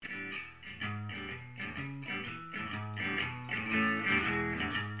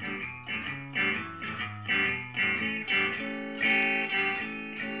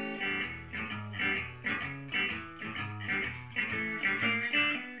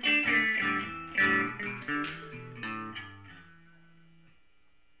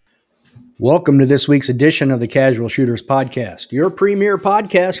Welcome to this week's edition of the Casual Shooters Podcast, your premier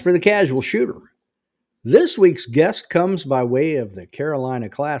podcast for the casual shooter. This week's guest comes by way of the Carolina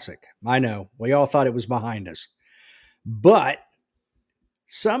Classic. I know, we all thought it was behind us. But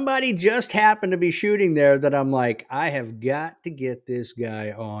somebody just happened to be shooting there that I'm like, I have got to get this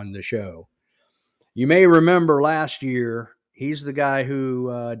guy on the show. You may remember last year, he's the guy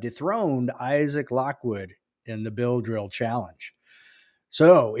who dethroned Isaac Lockwood in the Bill Drill Challenge.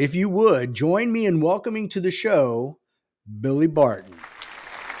 So, if you would, join me in welcoming to the show, Billy Barton.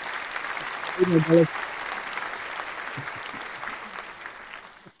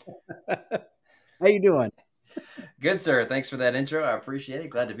 How you doing? Good, sir. Thanks for that intro. I appreciate it.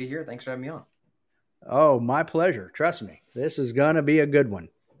 Glad to be here. Thanks for having me on. Oh, my pleasure. Trust me. This is going to be a good one.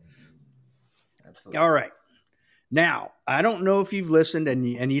 Absolutely. All right. Now, I don't know if you've listened, and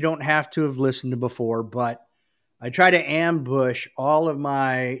you don't have to have listened to before, but I try to ambush all of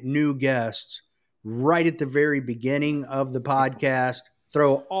my new guests right at the very beginning of the podcast,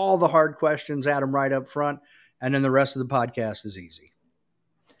 throw all the hard questions at them right up front, and then the rest of the podcast is easy.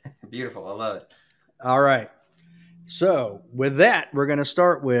 Beautiful. I love it. All right. So with that, we're going to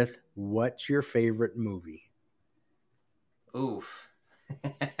start with, what's your favorite movie? Oof.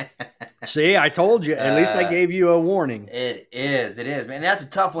 See, I told you. At least I gave you a warning. It is, man. That's a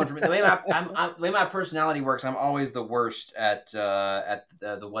tough one for me. The way my personality works, I'm always the worst at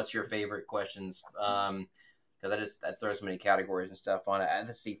the what's your favorite questions. Because I throw so many categories and stuff on it.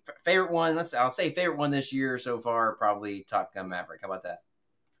 Let's see, favorite one. I'll say favorite one this year so far, probably Top Gun Maverick. How about that?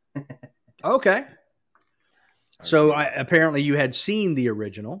 Okay. So apparently you had seen the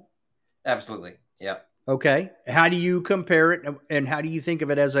original. Absolutely. Yep. Okay. How do you compare it, and how do you think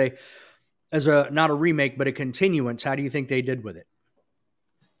of it as a not a remake but a continuance? How do you think they did with it?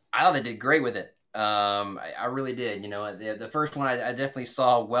 I thought they did great with it. I really did. You know, the first one I definitely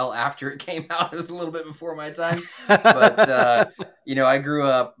saw well after it came out. It was a little bit before my time, but you know, I grew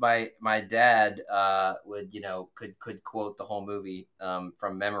up. My dad could quote the whole movie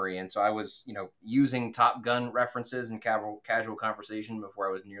from memory, and so I was using Top Gun references in casual conversation before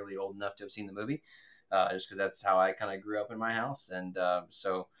I was nearly old enough to have seen the movie. Just because that's how I kind of grew up in my house, and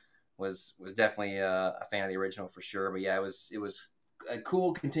so was definitely a fan of the original for sure. But yeah, it was a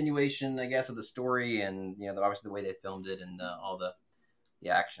cool continuation, I guess, of the story, and obviously the way they filmed it and all the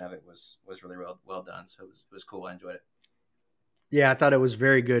action of it was really well done. So it was cool. I enjoyed it. Yeah, I thought it was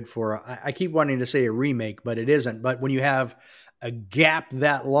very good for. I keep wanting to say a remake, but it isn't. But when you have a gap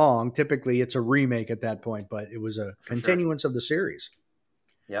that long, typically it's a remake at that point. But it was a continuance of the series.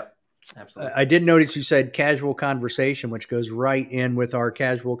 Yep. Absolutely. I did notice you said casual conversation, which goes right in with our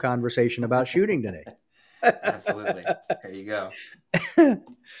casual conversation about shooting today. Absolutely. There you go.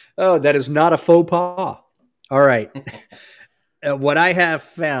 Oh, that is not a faux pas. All right. What I have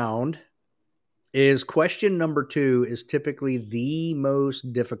found is question number 2 is typically the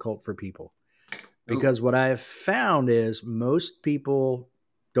most difficult for people. Because what I have found is most people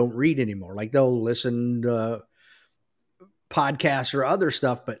don't read anymore. Like they'll listen to podcasts or other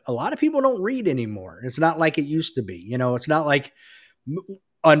stuff, but a lot of people don't read anymore. It's not like it used to be. It's not like,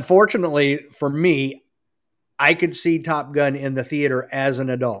 unfortunately for me, I could see Top Gun in the theater as an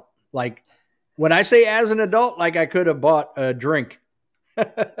adult. Like when I say as an adult, like I could have bought a drink.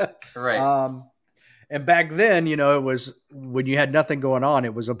 Right. And back then, it was when you had nothing going on,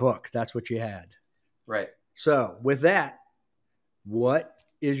 it was a book. That's what you had. Right. So with that, what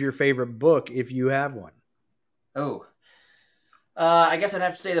is your favorite book if you have one? Oh, I guess I'd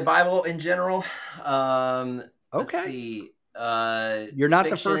have to say the Bible in general. Okay. Let's see. You're not fiction.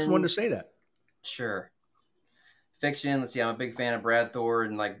 The first one to say that. Sure. Fiction. Let's see. I'm a big fan of Brad Thor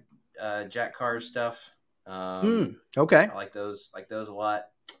and Jack Carr's stuff. Okay. I like those a lot.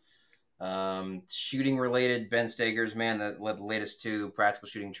 Shooting related, Ben Steger's, man, the latest 2, Practical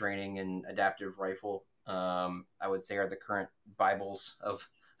Shooting Training and Adaptive Rifle, I would say are the current Bibles of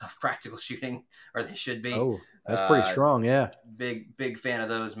practical shooting, or they should be. Oh, that's pretty strong. Yeah. Big fan of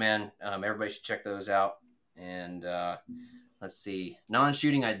those, man. Everybody should check those out. And let's see,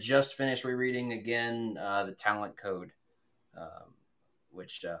 non-shooting, I just finished rereading again the Talent Code,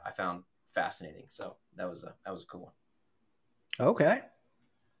 which I found fascinating. So that was a cool one. Okay.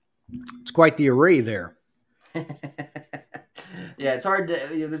 It's quite the array there. Yeah, it's hard to.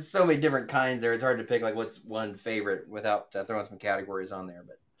 There's so many different kinds there. It's hard to pick what's one favorite without throwing some categories on there.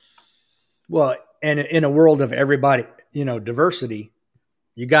 But well, and in a world of everybody, diversity,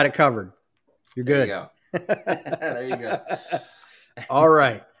 you got it covered. You're good. There you go. All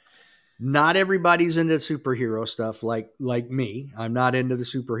right. Not everybody's into superhero stuff like me. I'm not into the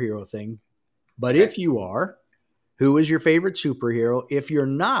superhero thing. But if you are, who is your favorite superhero? If you're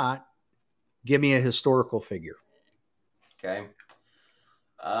not, Give me a historical figure. Okay.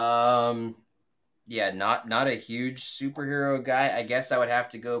 Um, yeah, not a huge superhero guy. I guess I would have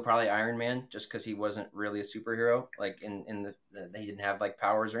to go probably Iron Man, just because he wasn't really a superhero. Like in he didn't have like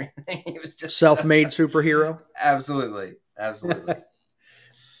powers or anything. He was just Self-made superhero. absolutely, absolutely.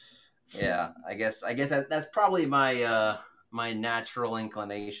 Yeah, I guess that's probably my natural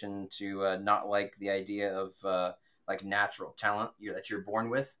inclination to not like the idea of like natural talent that you're born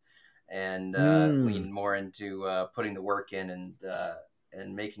with, and Mm. lean more into putting the work in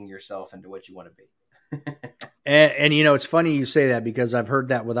and making yourself into what you want to be. And you know, it's funny you say that because I've heard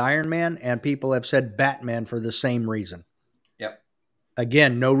that with Iron Man, and people have said Batman for the same reason. Yep,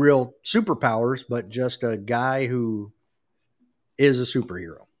 Again, no real superpowers, but just a guy who is a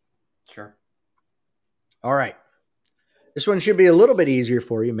superhero. sure. All right. This one should be a little bit easier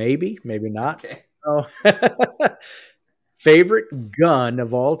for you, maybe, maybe not. Okay. Oh. Favorite gun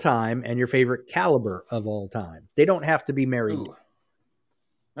of all time and your favorite caliber of all time. They don't have to be married. Ooh.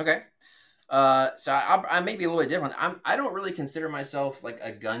 Okay. So I may be a little bit different. I don't really consider myself like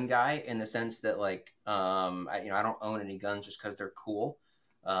a gun guy in the sense that like I don't own any guns just because they're cool.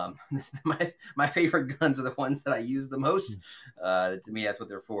 My favorite guns are the ones that I use the most. To me, that's what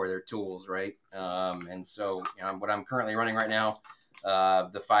they're for. They're tools, right? And so what I'm currently running right now,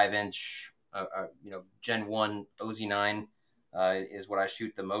 the 5 inch, Gen One OZ9. Is what I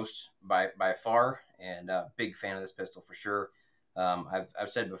shoot the most by far, and big fan of this pistol for sure. I've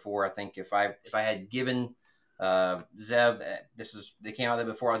said before. I think if I had given Zev, they came out there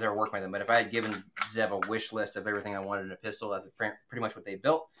before I was ever working with them. But if I had given Zev a wish list of everything I wanted in a pistol, that's pretty much what they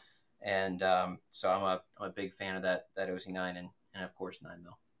built. And so I'm a big fan of that OC9 and of course 9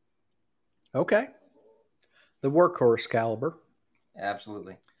 mil. Okay. The workhorse caliber.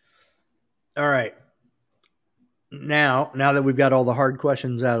 Absolutely. All right. Now that we've got all the hard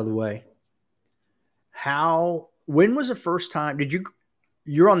questions out of the way, when was the first time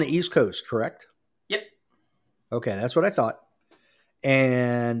you're on the East Coast, correct? Yep. Okay, that's what I thought.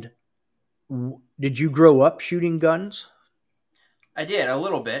 And did you grow up shooting guns? I did a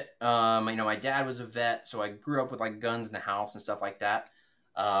little bit. My dad was a vet, so I grew up with like guns in the house and stuff like that.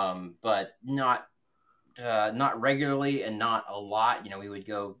 But not regularly and not a lot. We would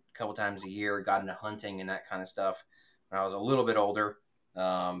go a couple times a year, got into hunting and that kind of stuff when I was a little bit older.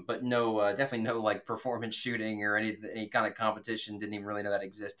 But no, definitely no like performance shooting or any kind of competition. Didn't even really know that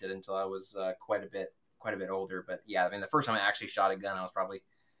existed until I was quite a bit older. But yeah, I mean, the first time I actually shot a gun, I was probably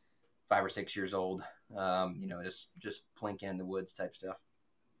 5 or 6 years old. Just plinking in the woods type stuff.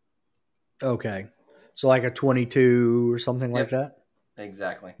 Okay. So like a 22 or something like Yep, that?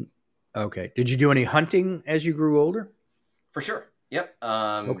 exactly. Okay. Did you do any hunting as you grew older? For sure. Yep.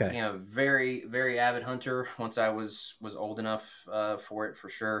 Okay. Very, very avid hunter. Once I was old enough for it, for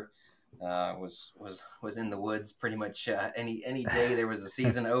sure. Was in the woods pretty much any day there was a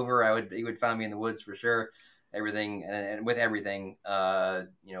season over. You would find me in the woods for sure. Everything and with everything,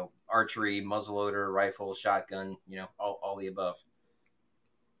 archery, muzzleloader, rifle, shotgun, all the above.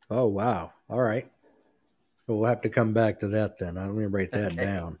 Oh, wow. All right. Well, we'll have to come back to that then. I'm going to write that Okay.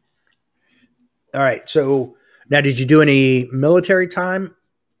 down. All right. So now, did you do any military time?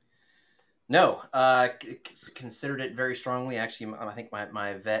 No, considered it very strongly. Actually, I think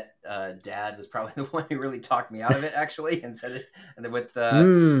my vet dad was probably the one who really talked me out of it. Actually, and said it, and then with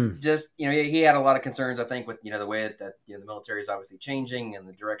Hmm. just he had a lot of concerns. I think with the way that the military is obviously changing and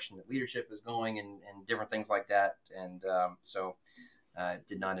the direction that leadership is going and different things like that. And so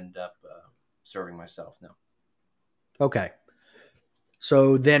did not end up serving myself. No. Okay.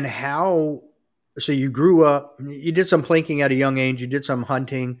 So then so you grew up, you did some plinking at a young age, you did some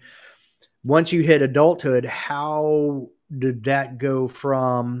hunting. Once you hit adulthood, how did that go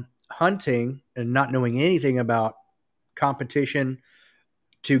from hunting and not knowing anything about competition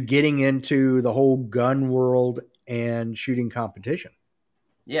to getting into the whole gun world and shooting competition?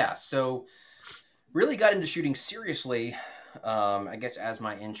 Yeah. So really got into shooting seriously. I guess as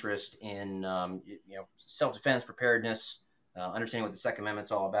my interest in self defense, preparedness, understanding what the Second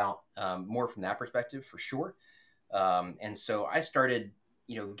Amendment's all about, more from that perspective for sure. And so I started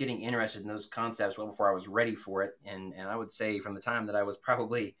getting interested in those concepts well before I was ready for it. And I would say from the time that I was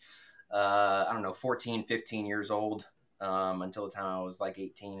probably I don't know 14, 15 years old until the time I was like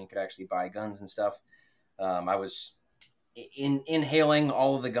 18 and could actually buy guns and stuff. I was inhaling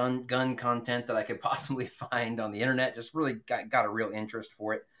all of the gun content that I could possibly find on the internet. Just really got a real interest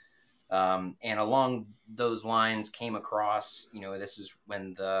for it. And along those lines, came across this is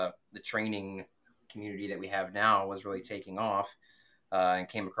when the training community that we have now was really taking off. And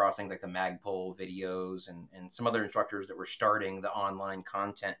came across things like the Magpul videos and some other instructors that were starting the online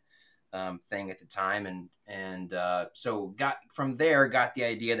content thing at the time, and so got the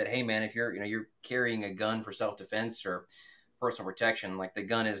idea that, hey man, if you're carrying a gun for self defense or personal protection, like the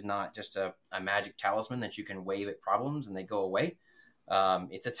gun is not just a magic talisman that you can wave at problems and they go away.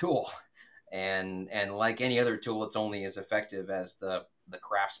 It's a tool, and like any other tool, it's only as effective as the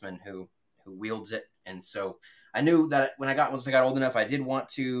craftsman who wields it. And so I knew that once I got old enough, I did want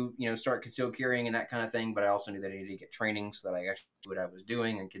to start concealed carrying and that kind of thing, but I also knew that I needed to get training so that I actually knew what I was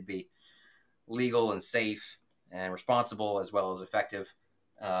doing and could be legal and safe and responsible as well as effective.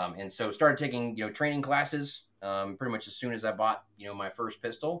 And so started taking training classes pretty much as soon as I bought my first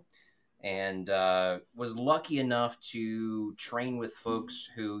pistol, and was lucky enough to train with folks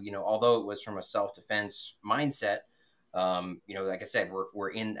who, although it was from a self-defense mindset, like I said, we're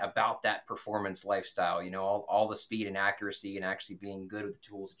in about that performance lifestyle, all the speed and accuracy and actually being good with the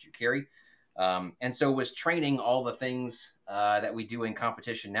tools that you carry. And so was training all the things that we do in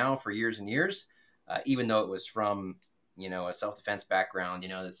competition now for years and years, even though it was from, a self-defense background,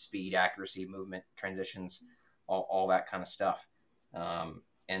 the speed, accuracy, movement, transitions, all that kind of stuff.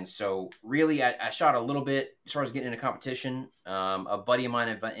 And so really I shot a little bit as far as getting into competition. A buddy of mine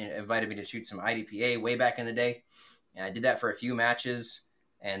invited me to shoot some IDPA way back in the day. And I did that for a few matches.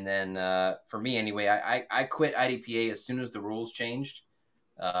 And then for me anyway, I quit IDPA as soon as the rules changed.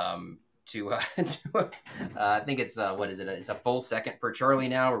 I think it's what is it? It's a full second per Charlie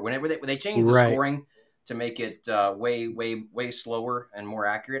now, or whenever they changed the Right. scoring to make it way slower and more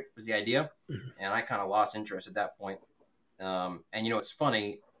accurate was the idea. And I kind of lost interest at that point. And it's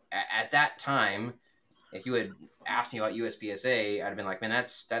funny at that time, if you had asked me about USPSA, I'd have been like, man,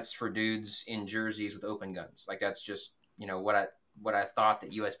 that's for dudes in jerseys with open guns. Like that's just what I thought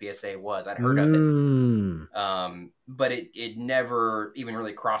that USPSA was. I'd heard of it. Mm. But it never even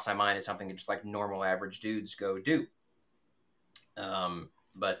really crossed my mind as something that just like normal average dudes go do.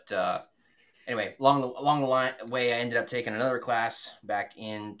 But anyway, along the way, I ended up taking another class back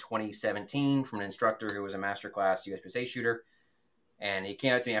in 2017 from an instructor who was a master class USPSA shooter, and he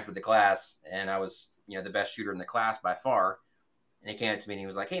came up to me after the class, and I was the best shooter in the class by far. And he came up to me and he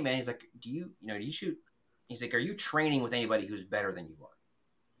was like, "Hey man," he's like, "Do you shoot?" He's like, "Are you training with anybody who's better than you are?"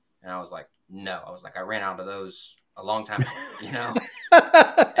 And I was like, "No." I was like, "I ran out of those a long time ago,"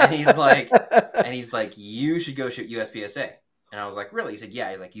 And he's like, "You should go shoot USPSA." And I was like, "Really?" He said,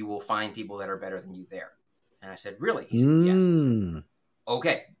 "Yeah." He's like, "You will find people that are better than you there." And I said, "Really?" He said, "Yes." I said, Mm.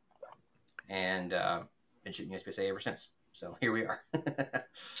 "Okay." And been shooting USPSA ever since. So here we are.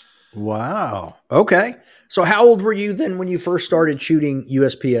 Wow. Okay. So how old were you then when you first started shooting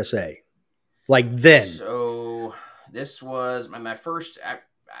USPSA? Like then? So this was my first. I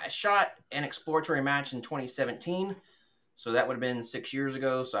shot an exploratory match in 2017. So that would have been 6 years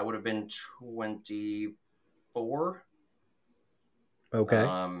ago. So I would have been 24. Okay.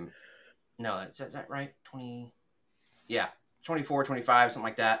 No, is that right? 20. Yeah, 24, 25, something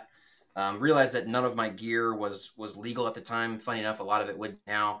like that. Realized that none of my gear was legal at the time. Funny enough, a lot of it would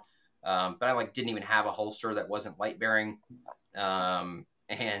now. But I didn't even have a holster that wasn't light bearing.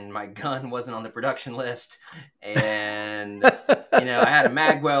 And my gun wasn't on the production list. And I had a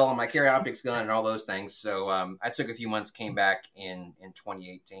magwell on my carry optics gun and all those things. So I took a few months, came back in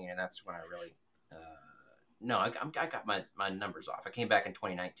 2018, and that's when I really no, I got my numbers off. I came back in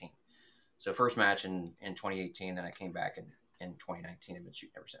 2019. So first match in 2018, then I came back in 2019 and been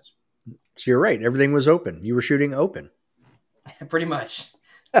shooting ever since. So you're right. Everything was open. You were shooting open. Pretty much.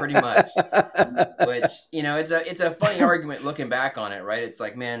 Pretty much. Which, it's a funny argument looking back on it, right? It's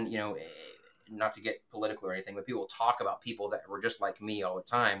like, man, not to get political or anything, but people talk about people that were just like me all the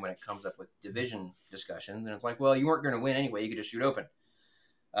time when it comes up with division discussions. And it's like, well, you weren't going to win anyway. You could just shoot open.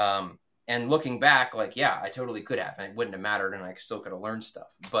 And looking back, like, yeah, I totally could have, and it wouldn't have mattered, and I still could have learned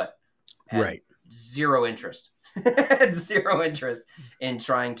stuff, but had Right. zero interest, had zero interest in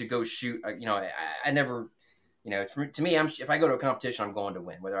trying to go shoot. I never, to me, if I go to a competition, I'm going to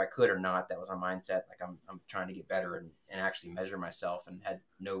win, whether I could or not. That was my mindset. Like I'm trying to get better and actually measure myself, and had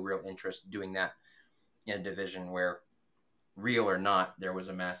no real interest doing that in a division where, real or not, there was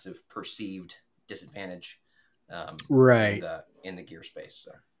a massive perceived disadvantage Right. in the gear space.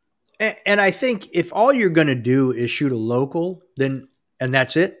 So. And I think if all you're going to do is shoot a local, then and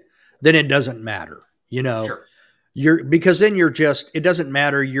that's it, then it doesn't matter. Sure. Because then it doesn't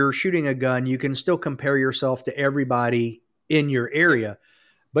matter. You're shooting a gun. You can still compare yourself to everybody in your Yep. area.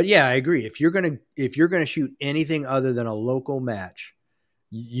 But yeah, I agree. If you're gonna shoot anything other than a local match,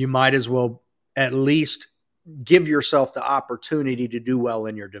 you might as well at least give yourself the opportunity to do well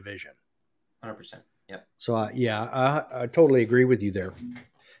in your division. 100%. Yep. So yeah, I totally agree with you there.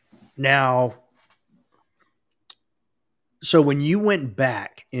 Now, So when you went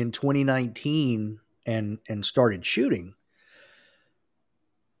back in 2019 and started shooting,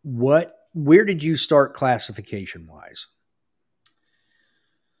 where did you start classification wise?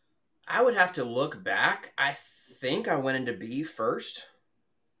 I would have to look back. I think I went into B first.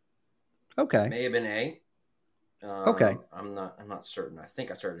 Okay. May have been A. Okay. I'm not certain. I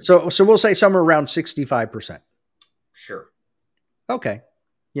think I started in B. So we'll say somewhere around 65%. Sure. Okay.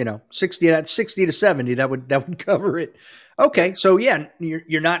 60 to 70, that would cover it. Okay. Yep. So yeah,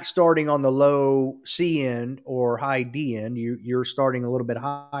 you're not starting on the low C end or high D end. You're starting a little bit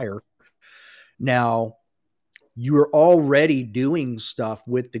higher. Now, you're already doing stuff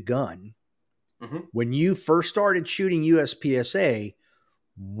with the gun. Hmm. When you first started shooting USPSA,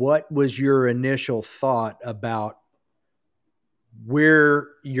 what was your initial thought about where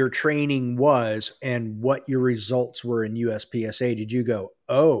your training was and what your results were in USPSA? Did you go,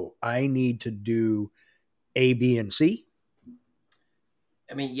 oh, I need to do A, B, and C?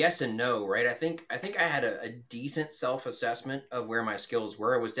 I mean, yes and no, right? I think I had a decent self assessment of where my skills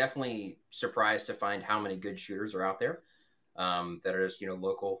were. I was definitely surprised to find how many good shooters are out there, that are just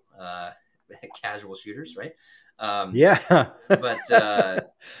local, casual shooters, right? Um, Yeah. but uh,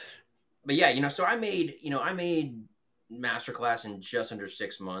 but yeah, so I made masterclass in just under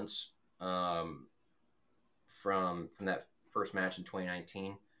 6 months, um, from that first match in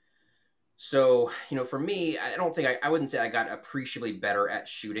 2019. So, for me, I don't think I wouldn't say I got appreciably better at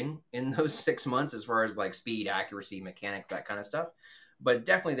shooting in those 6 months as far as like speed, accuracy, mechanics, that kind of stuff. But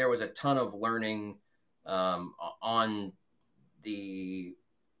definitely there was a ton of learning, on the,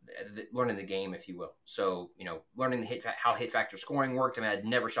 learning the game, if you will. So, learning how hit factor scoring worked. I mean, I'd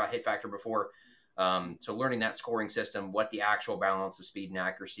never shot hit factor before. So learning that scoring system, what the actual balance of speed and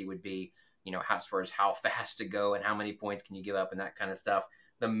accuracy would be, as far as how fast to go and how many points can you give up and that kind of stuff.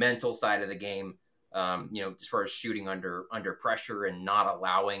 The mental side of the game, as far as shooting under pressure and not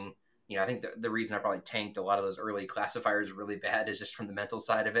allowing. I think the reason I probably tanked a lot of those early classifiers really bad is just from the mental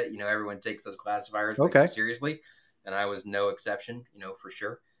side of it. Everyone takes those classifiers way too Okay. seriously, and I was no exception. For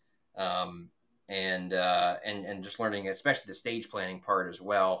sure. um, and just learning, especially the stage planning part as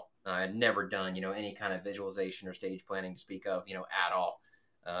well. I'd never done any kind of visualization or stage planning to speak of, at all,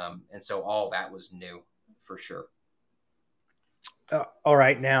 and so all that was new for sure. All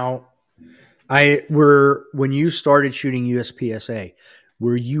right. Now, when you started shooting USPSA,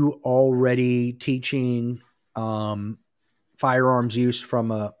 were you already teaching um, firearms use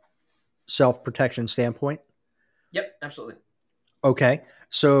from a self protection standpoint? Yep, absolutely. Okay.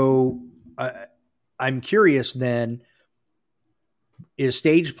 So uh, I'm curious then, is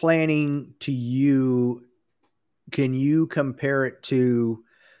stage planning to you, can you compare it to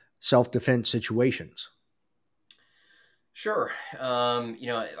self defense situations? Sure.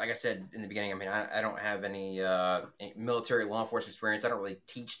 Like I said in the beginning, I mean, I don't have any military law enforcement experience. I don't really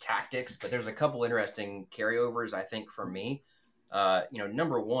teach tactics, but there's a couple interesting carryovers, I think, for me.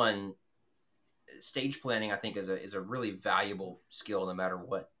 Number one, stage planning, I think, is a really valuable skill, no matter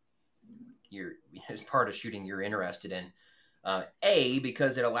what you're as part of shooting you're interested in.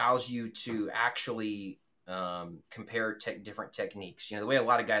 Because it allows you to actually, compare different techniques. The way a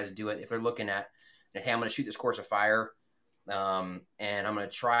lot of guys do it, if they're looking at, hey, I'm going to shoot this course of fire, and I'm going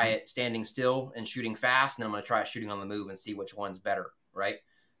to try it standing still and shooting fast, and then I'm going to try it shooting on the move and see which one's better, right?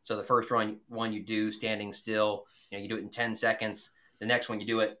 So the first one you do standing still, you do it in 10 seconds. The next one you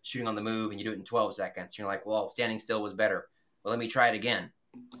do it shooting on the move and you do it in 12 seconds. You're like, well, standing still was better. Well, let me try it again.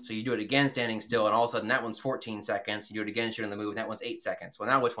 So you do it again standing still, and all of a sudden that one's 14 seconds. You do it again shooting on the move, and that one's 8 seconds. Well,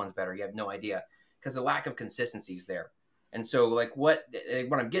 now which one's better? You have no idea because the lack of consistency is there. And so, like, what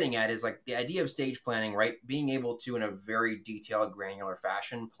I'm getting at is like the idea of stage planning, right? Being able to, in a very detailed, granular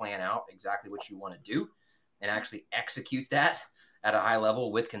fashion, plan out exactly what you want to do, and actually execute that at a high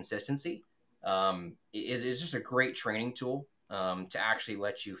level with consistency, is just a great training tool, to actually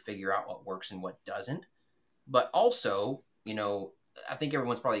let you figure out what works and what doesn't. But also, I think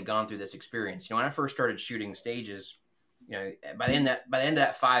everyone's probably gone through this experience. When I first started shooting stages, by the end of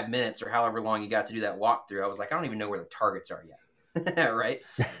that 5 minutes or however long you got to do that walkthrough, I was like, I don't even know where the targets are yet, right?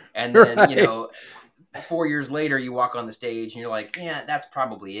 And then, Right. 4 years later, you walk on the stage and you're like, yeah, that's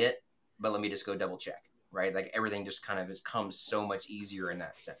probably it. But let me just go double check, right? Like everything just kind of comes so much easier in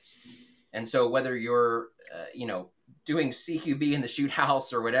that sense. And so whether you're, doing CQB in the shoot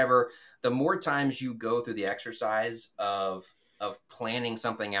house or whatever, the more times you go through the exercise of planning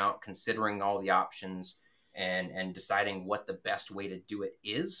something out, considering all the options, and deciding what the best way to do it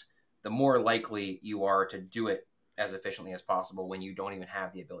is, the more likely you are to do it as efficiently as possible when you don't even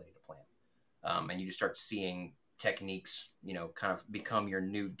have the ability to plan. And you just start seeing techniques, kind of become your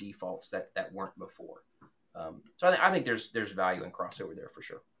new defaults that weren't before. So I think there's value in crossover there for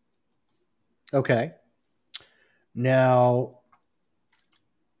sure. Okay. Now,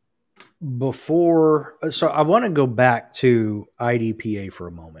 so I want to go back to IDPA for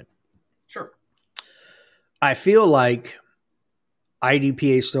a moment. Sure. I feel like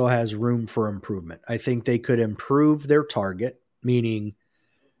IDPA still has room for improvement. I think they could improve their target, meaning,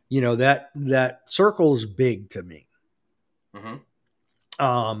 that circle is big to me. Hmm.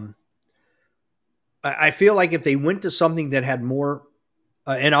 Um, I feel like if they went to something that had more,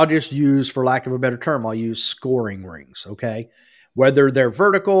 and I'll just use, for lack of a better term, I'll use scoring rings. Okay, whether they're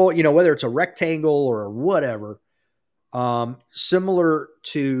vertical, whether it's a rectangle or whatever, similar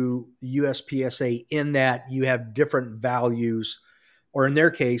to USPSA in that you have different values, or in their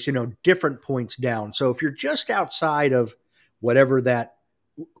case, different points down. So if you're just outside of whatever that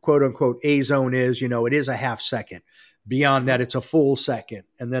quote unquote A zone is, it is a half second. Beyond that, Hmm. it's a full second.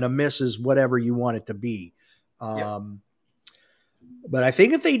 And then a miss is whatever you want it to be. Yep. But I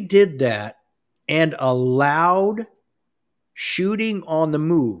think if they did that and allowed shooting on the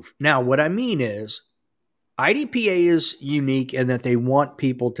move. Now, what I mean is, IDPA is unique in that they want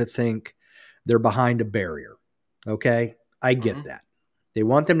people to think they're behind a barrier. Okay. I get Hmm. that. They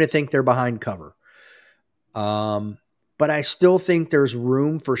want them to think they're behind cover. Um, but I still think there's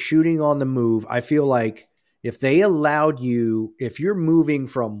room for shooting on the move. I feel like if they allowed you, if you're moving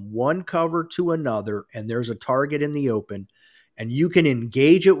from one cover to another and there's a target in the open and you can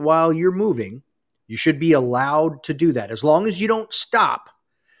engage it while you're moving, you should be allowed to do that as long as you don't stop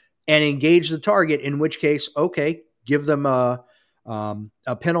and engage the target, in which case, okay, give them a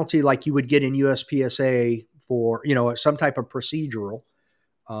penalty like you would get in USPSA for, some type of procedural,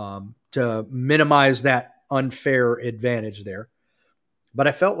 to minimize that unfair advantage there. But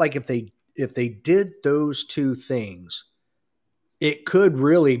I felt like if they did those two things, it could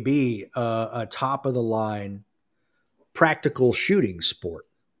really be a top of the line practical shooting sport.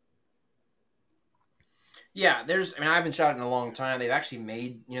 Yeah, there's. I mean, I haven't shot in a long time. They've actually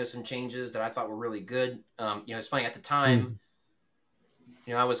made some changes that I thought were really good. It's funny at the time.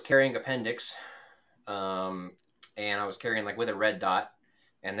 Mm, I was carrying appendix, and I was carrying like with a red dot,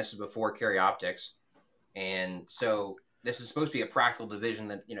 and this was before carry optics, and so this is supposed to be a practical division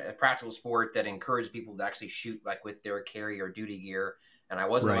that a practical sport that encourages people to actually shoot like with their carry or duty gear. And I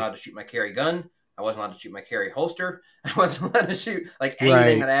wasn't right, allowed to shoot my carry gun. I wasn't allowed to shoot my carry holster. I wasn't allowed to shoot like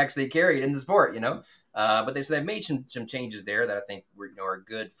anything right, that I actually carried in the sport. But they've made some changes there that I think are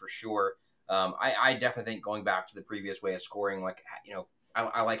good for sure. I definitely think going back to the previous way of scoring, like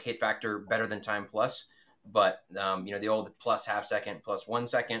I like hit factor better than time plus, but the old plus half second plus 1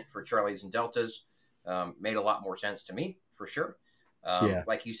 second for Charlies and Deltas made a lot more sense to me for sure. yeah,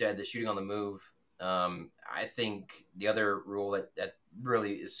 Like you said, the shooting on the move. I think the other rule that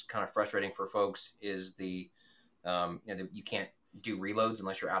really is kind of frustrating for folks is you can't do reloads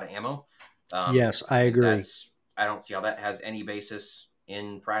unless you're out of ammo. yes, I I mean, agree. I don't see how that has any basis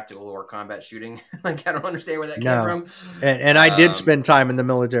in practical or combat shooting. Like, I don't understand where that came No, from. and I did Um, spend time in the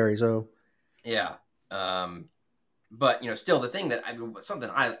military, so yeah. But still, the thing something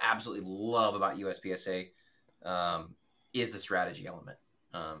I absolutely love about USPSA um, is the strategy element.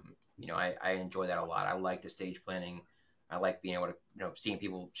 I enjoy that a lot. I like the stage planning. I like being able to seeing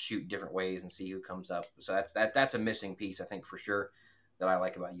people shoot different ways and see who comes up. So that's a missing piece I think for sure that I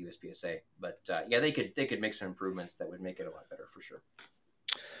like about USPSA. But yeah, they could make some improvements that would make it a lot better for sure.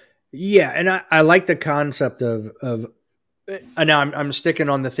 yeah, and I like the concept of. Now I'm sticking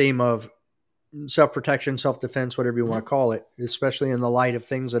on the theme of self protection, self defense, whatever you want to Hmm. call it, especially in the light of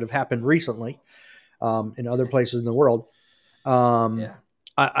things that have happened recently, in other places in the world. Um, Yeah.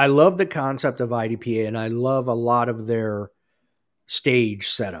 I love the concept of IDPA, and I love a lot of their stage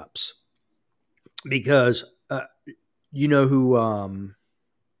setups because you know who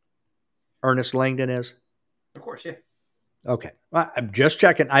Ernest Langdon is. Of course. Yeah. Okay, I'm just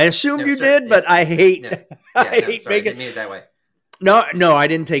checking. I assumed No. you Sorry. did, Yeah. but I hate No. I Yeah. No. hate Sorry. I making. didn't mean it that way. No, no, I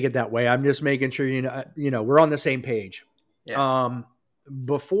didn't take it that way. I'm just making sure we're on the same page. Yeah. Um,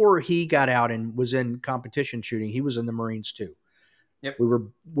 Before he got out and was in competition shooting, he was in the Marines too. Yep.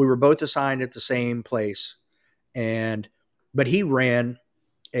 We were both assigned at the same place, and but he was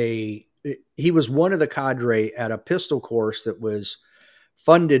one of the cadre at a pistol course that was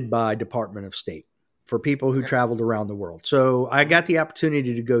funded by Department of State for people who Okay. traveled around the world. So I Hmm. got the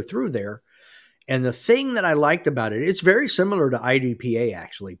opportunity to go through there. And the thing that I liked about it, it's very similar to IDPA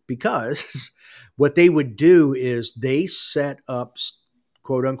actually, because what they would do is they set up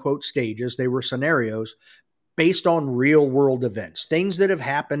quote unquote stages. They were scenarios based on real world events, things that have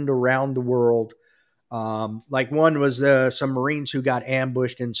happened around the world. Like one was some Marines who got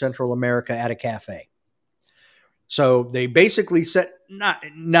ambushed in Central America at a cafe. So they basically set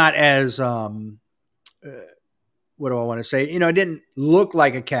not as uh, what do I want to say? It didn't look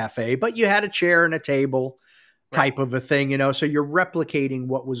like a cafe, but you had a chair and a table Right. type of a thing. So you're replicating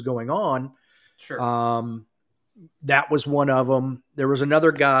what was going on. Sure. Um, that was one of them. There was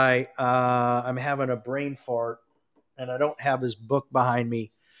another guy. I'm having a brain fart, and I don't have his book behind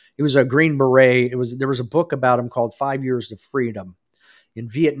me. He was a Green Beret. There was a book about him called 5 Years to Freedom. In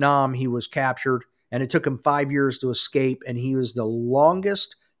Vietnam, he was captured, and it took him 5 years to escape, and he was the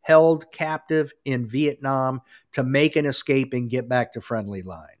longest held captive in Vietnam to make an escape and get back to friendly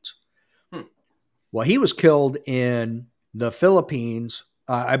lines. Hmm. Well, he was killed in the Philippines.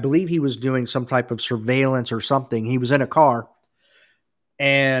 I believe he was doing some type of surveillance or something. He was in a car,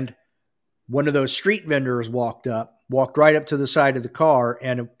 and one of those street vendors walked right up to the side of the car,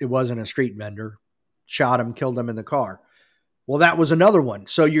 and it wasn't a street vendor. Shot him, killed him in the car. Well, that was another one.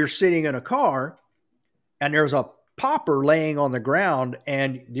 So you're sitting in a car, and there's a popper laying on the ground,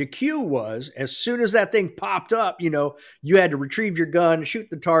 and the cue was as soon as that thing popped up, you had to retrieve your gun, shoot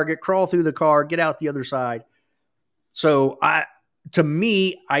the target, crawl through the car, get out the other side. So to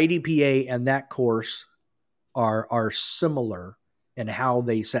me, IDPA and that course are similar in how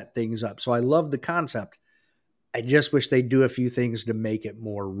they set things up. So I love the concept. I just wish they'd do a few things to make it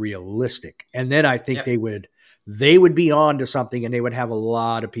more realistic. And then I think Yep. they would be on to something, and they would have a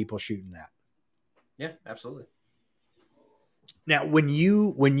lot of people shooting that. Yeah, absolutely. Now, when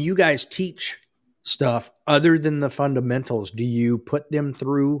you guys teach stuff other than the fundamentals, do you put them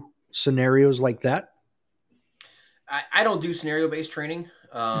through scenarios like that? I don't do scenario based training.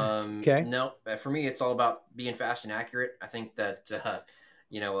 Okay. No, for me, it's all about being fast and accurate. I think that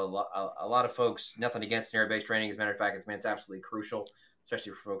a lot of folks. Nothing against scenario based training. As a matter of fact, it's absolutely crucial,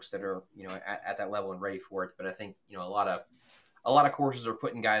 especially for folks that are at that level and ready for it. But I think a lot of courses are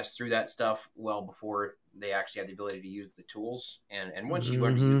putting guys through that stuff well before they actually have the ability to use the tools. And once you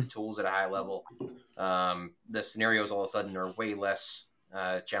learn to use Mm-hmm. the tools at a high level, the scenarios all of a sudden are way less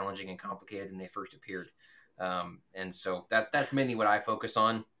challenging and complicated than they first appeared. And so that's mainly what I focus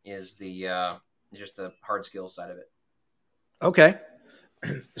on is the just the hard skills side of it. Okay.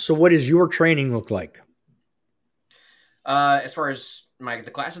 So, what does your training look like? As far as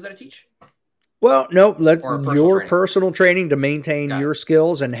the classes that I teach Well, no, let or personal your training, personal training to maintain got it. your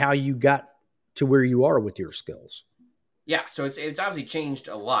skills and how you got to where you are with your skills. Yeah, so it's obviously changed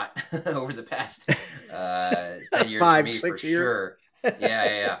a lot over the past 10 years for Five, me for 6 years. sure. Yeah,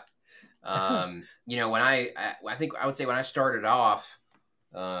 yeah, yeah. When I think I would say when I started off,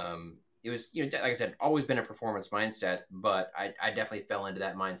 it was like I said, always been a performance mindset, but I definitely fell into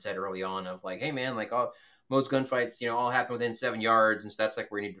that mindset early on of like, hey man, like most gunfights, all happen within 7 yards, and so that's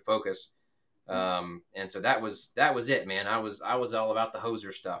like where you need to focus. And so that was it, man. I was all about the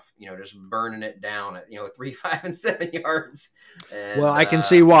hoser stuff, just burning it down at 3, 5, and 7 yards, Well, and I can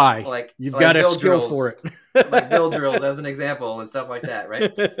see why. like You've got like a bill skill for drills, like bill drills it. as an example, and stuff like that,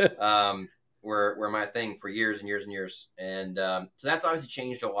 right? Were my thing for years and years and years, and so that's obviously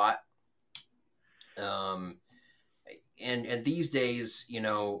changed a lot. Um, and these days,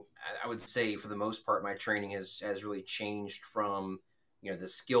 I would say for the most part, my training has really changed from the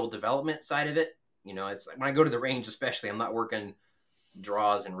skill development side of it. It's like when I go to the range, especially, I'm not working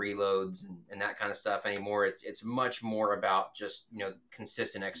draws and reloads and that kind of stuff anymore. It's much more about just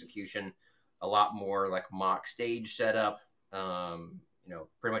consistent execution, a lot more like mock stage setup.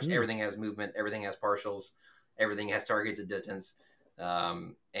 Pretty much Hmm. everything has movement, everything has partials, everything has targets at distance.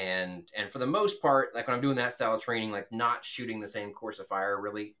 And for the most part, like when I'm doing that style of training, like not shooting the same course of fire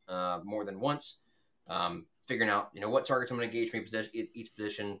really more than once. Figuring out what targets I'm going to engage me each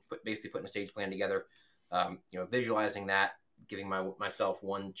position, basically putting a stage plan together. Visualizing that, giving myself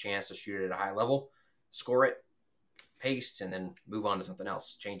one chance to shoot it at a high level, score it, paste, and then move on to something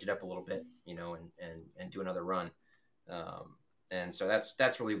else, change it up a little bit, and do another run. And so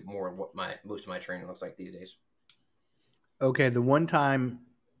that's really more of what most of my training looks like these days. Okay, the one time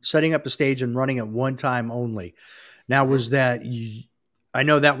setting up a stage and running it one time only. Now, Mm-hmm. was that I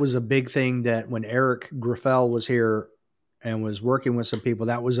know that was a big thing that when Eric Graffel was here and was working with some people,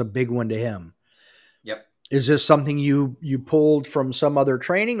 that was a big one to him. Yep. Is this something you pulled from some other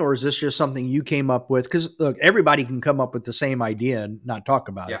training, or is this just something you came up with? Because look, everybody can come up with the same idea and not talk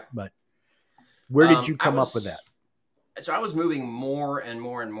about it. Yeah. But where did you I come up with that? was so I was moving more and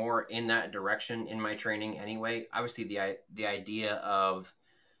more and more in that direction in my training anyway. Obviously, the idea of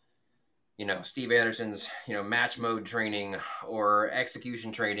Steve Anderson's match mode training or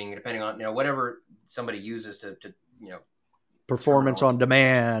execution training, depending on whatever somebody uses to Performance on terminology.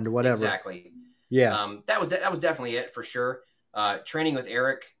 demand, whatever. Exactly. Yeah. That was definitely it for sure. Training with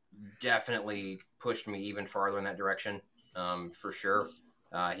Eric, definitely pushed me even farther in that direction, for sure.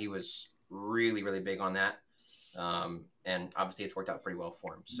 He was really, really big on that. And obviously it's worked out pretty well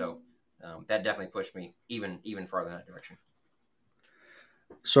for him. So that definitely pushed me even farther in that direction.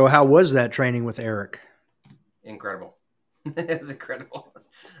 So how was that training with Eric? Incredible. It was incredible.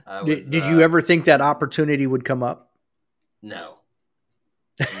 I was Did you ever think that opportunity would come up? no,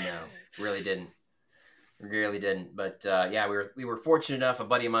 no, really didn't. Really didn't. But yeah, we were fortunate enough. A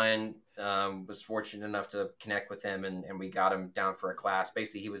buddy of mine was fortunate enough to connect with him, and we got him down for a class.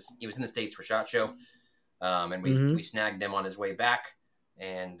 Basically, he was in the States for SHOT Show, and we Mm-hmm. snagged him on his way back,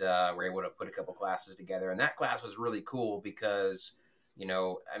 and we're able to put a couple classes together. And that class was really cool because, I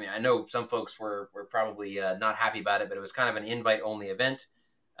mean, I know some folks were probably not happy about it, but it was kind of an invite only event,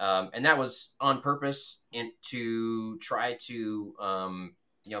 and that was on purpose to try to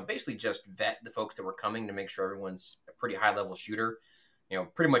basically just vet the folks that were coming to make sure everyone's a pretty high level shooter.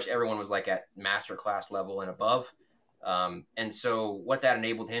 Pretty much everyone was like at master class level and above. And so what that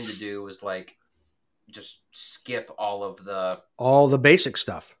enabled him to do was like just skip all of the. All the basic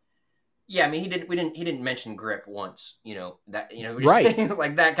stuff. Yeah, I mean, he didn't mention grip once. That we just Right. things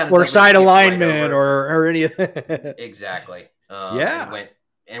like that kind of Or stuff. We side skipped right alignment over. or anything. Exactly. And Yeah.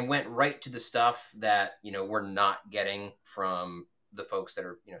 went right to the stuff that we're not getting from the folks that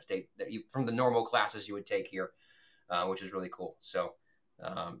are state that you from the normal classes you would take here, which is really cool. So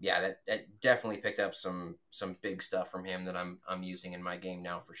yeah, that definitely picked up some big stuff from him that I'm using in my game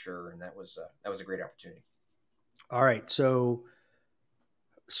now for sure, and that was a great opportunity. All right. So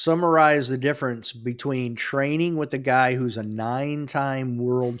summarize the difference between training with a guy who's a 9-time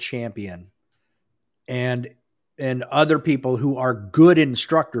world champion and other people who are good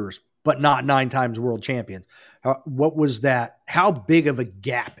instructors but not 9 times world champions. What was that? How big of a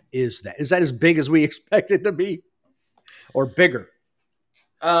gap is that? Is that as big as we expect it to be, or bigger?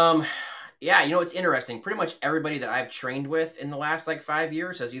 Um, yeah, it's interesting. Pretty much everybody that I've trained with in the last like 5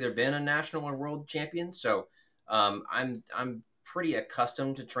 years has either been a national or world champion. So, I'm pretty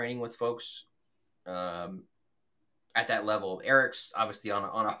accustomed to training with folks um, at that level. Eric's obviously on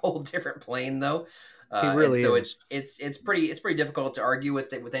a whole different plane though, He and really so is. it's pretty difficult to argue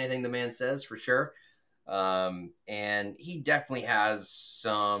with anything the man says for sure. And he definitely has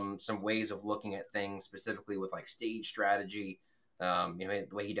some ways of looking at things, specifically with like stage strategy. The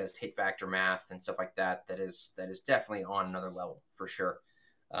way he does hit factor math and stuff like that. That is definitely on another level for sure.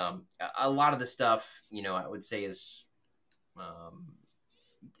 A lot of the stuff, I would say is um,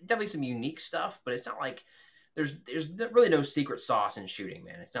 definitely some unique stuff, but it's not like there's really no secret sauce in shooting,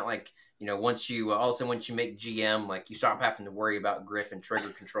 man. It's not like once you all of a sudden once you make GM, like you stop having to worry about grip and trigger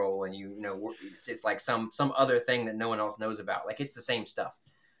control, and it's like some other thing that no one else knows about. Like it's the same stuff.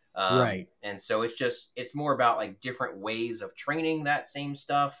 Right. And so it's more about like different ways of training that same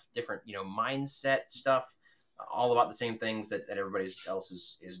stuff, different mindset stuff, all about the same things that everybody else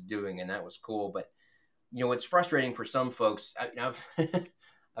is doing, and that was cool. But what's frustrating for some folks, I've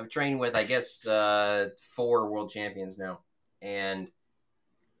I've trained with I guess 4 world champions now, and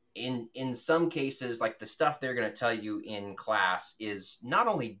in some cases, like the stuff they're going to tell you in class is not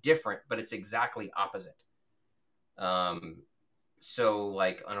only different, but it's exactly opposite. Um, so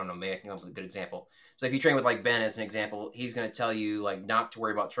like I don't know, maybe I can come up with a good example. So if you train with like Ben as an example, he's going to tell you like not to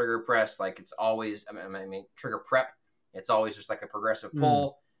worry about trigger press, like it's always I mean trigger prep. It's always just like a progressive Mm.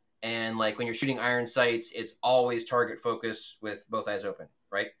 pull, and like when you're shooting iron sights, it's always target focus with both eyes open,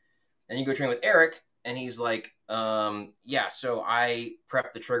 right? And you go train with Eric, and he's like, yeah, so I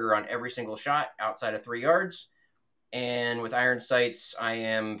prep the trigger on every single shot outside of 3 yards. And with iron sights, I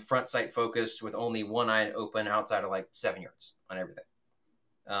am front sight focused with only one eye open outside of like 7 yards on everything.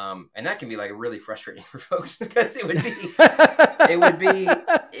 And that can be like really frustrating for folks because it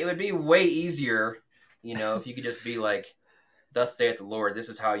would be way easier, if you could just be like, "Thus saith the Lord, this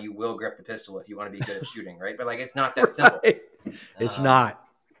is how you will grip the pistol if you want to be good at shooting," right? But like, it's not that simple. Right. It's Um, not.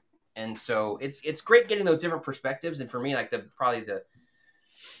 and so it's great getting those different perspectives. And for me, like the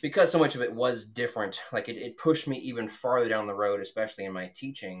because so much of it was different, like it pushed me even farther down the road, especially in my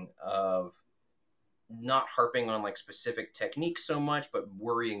teaching of not harping on like specific techniques so much, but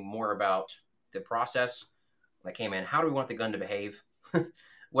worrying more about the process. Like, hey man, how do we want the gun to behave?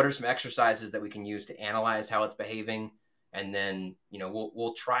 What are some exercises that we can use to analyze how it's behaving? And then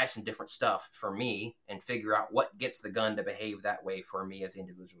we'll try some different stuff for me and figure out what gets the gun to behave that way for me as an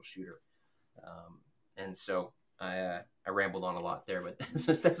individual shooter. And so I rambled on a lot there, but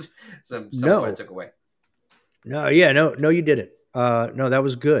that's some of what I No. took away. No. Yeah. No. No. You did it. No, that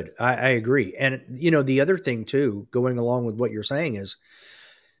was good. I agree. And the other thing too, going along with what you're saying is,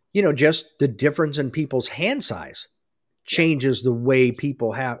 just the difference in people's hand size. Yep. changes the way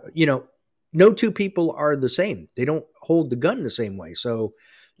people have, no two people are the same. They don't hold the gun the same way. So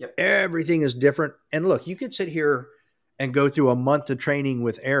Yep. everything is different. And look, you could sit here and go through a month of training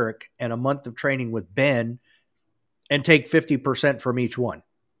with Eric and a month of training with Ben and take 50% from each one.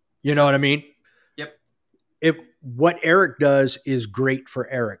 You know what Sure. I mean? Yep. If what Eric does is great for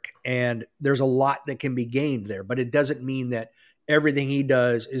Eric, and there's a lot that can be gained there, but it doesn't mean that everything he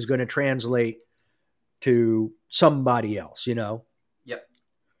does is going to translate to somebody else, Yep.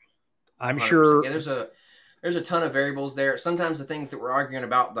 I'm 100%. sure. Yeah, there's a ton of variables there. Sometimes the things that we're arguing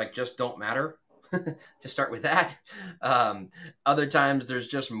about like just don't matter. To start with that, other times there's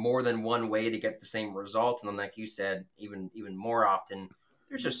just more than one way to get the same result, and then, like you said, even more often,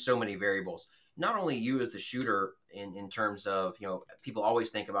 there's just so many variables. Not only you as the shooter, in terms of people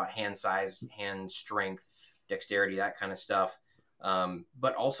always think about hand size, hand strength, dexterity, that kind of stuff,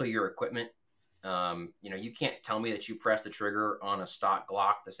 but also your equipment. You can't tell me that you press the trigger on a stock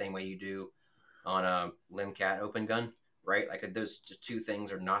Glock the same way you do on a Limcat open gun, right? Like those two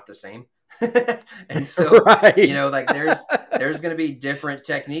things are not the same. And so, Right. like there's going to be different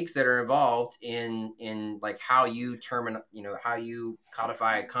techniques that are involved in like how you how you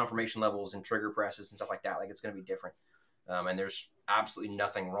codify confirmation levels and trigger presses and stuff like that. Like it's going to be different. And there's absolutely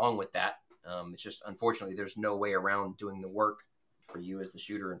nothing wrong with that. It's just, unfortunately, there's no way around doing the work for you as the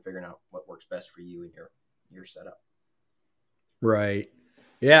shooter and figuring out what works best for you and your setup. Right.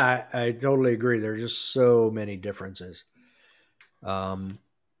 Yeah, I totally agree. There's just so many differences. Um,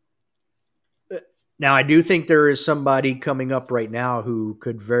 Now, I do think there is somebody coming up right now who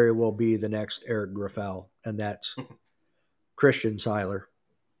could very well be the next Eric Griffel, and that's Christian Seiler.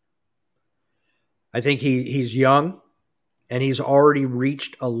 I think he's young and he's already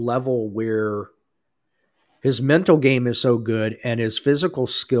reached a level where his mental game is so good and his physical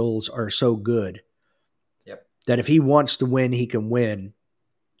skills are so good Yep. that if he wants to win, he can win.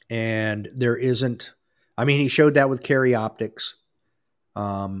 And there isn't, I mean, he showed that with Carry Optics.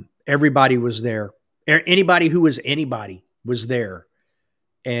 Everybody was there. Anybody who was anybody was there,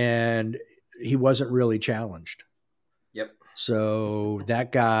 and he wasn't really challenged. Yep. So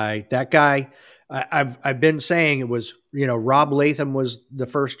I've been saying it was, Rob Latham was the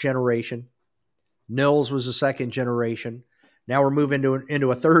first generation, Nils was the second generation. Now we're moving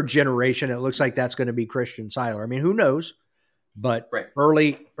into a third generation. It looks like that's going to be Christian Seiler. I mean, who knows? But Right.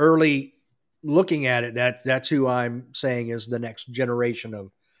 early looking at it, that's who I'm saying is the next generation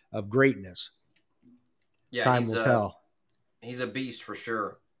of greatness. Yeah, Time will tell. he's a beast for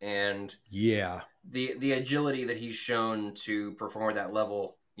sure, and Yeah. the agility that he's shown to perform at that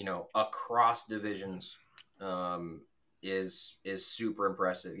level, across divisions, um, is super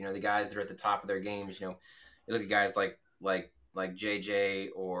impressive. The guys that are at the top of their games. You look at guys like JJ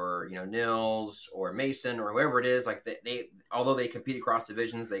or Nils or Mason or whoever it is. Like they although they compete across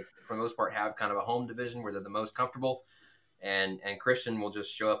divisions, they for the most part have kind of a home division where they're the most comfortable. And Christian will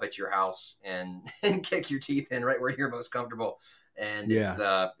just show up at your house and and kick your teeth in right where you're most comfortable, and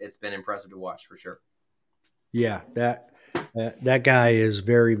Yeah. it's been impressive to watch for sure. Yeah. That guy is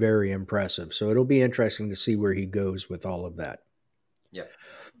very, very impressive. So it'll be interesting to see where he goes with all of that. Yep.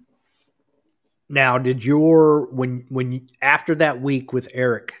 Now, did your when after that week with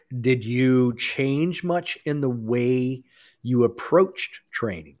Eric, did you change much in the way you approached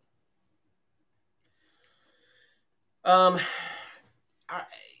training? Um, I,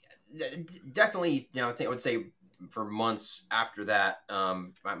 Definitely, I think I would say for months after that,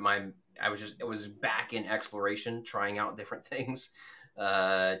 I was just it was back in exploration, trying out different things,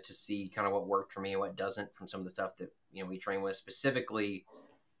 to see kind of what worked for me and what doesn't from some of the stuff that we train with. Specifically,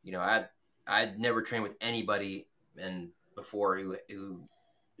 I'd never trained with anybody and before who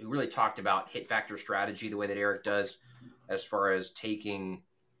really talked about hit factor strategy the way that Eric does, as far as taking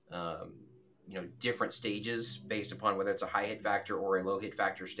um, different stages based upon whether it's a high hit factor or a low hit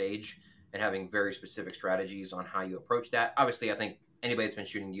factor stage, and having very specific strategies on how you approach that. Obviously, I think anybody that's been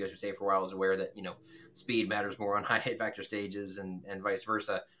shooting USPSA for a while is aware that speed matters more on high hit factor stages and vice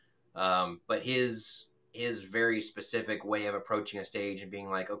versa. But his very specific way of approaching a stage and being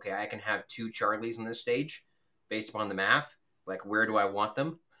like, okay, I can have two Charlies on this stage based upon the math. Like, where do I want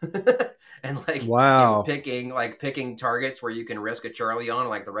them? And like, Wow. picking targets where you can risk a Charlie on,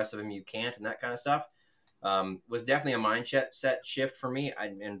 like the rest of them you can't, and that kind of stuff, was definitely a mindset set shift for me.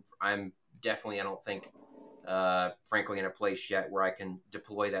 And I'm definitely, I don't think, frankly, in a place yet where I can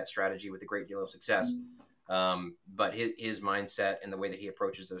deploy that strategy with a great deal of success. But his mindset and the way that he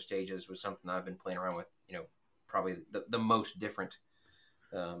approaches those stages was something that I've been playing around with, probably the most different,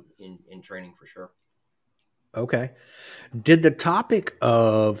 in training for sure. Okay. Did the topic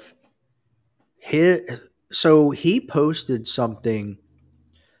of his So he posted something.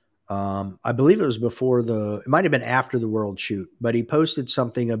 I believe it was before it might have been after the world shoot, but he posted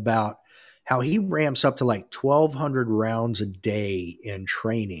something about how he ramps up to like 1,200 rounds a day in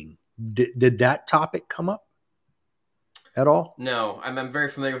training. Did that topic come up at all? No, I'm very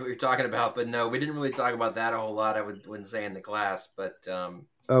familiar with what you're talking about, but no, we didn't really talk about that a whole lot. Wouldn't say in the class, but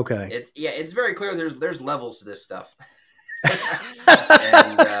Okay. it's very clear there's levels to this stuff,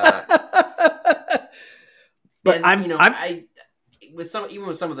 and But I'm I with some even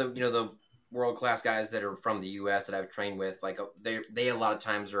with some of the the world class guys that are from the U.S. that I've trained with, like they a lot of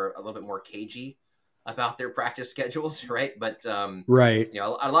times are a little bit more cagey about their practice schedules, right? But right. a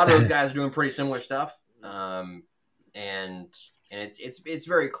lot of those guys are doing pretty similar stuff, and it's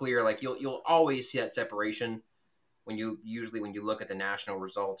very clear. Like you'll always see that separation when you look at the national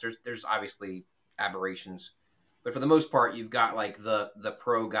results. There's obviously aberrations, but for the most part, you've got like the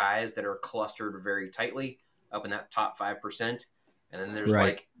pro guys that are clustered very tightly up in that top 5%, and then there's Right.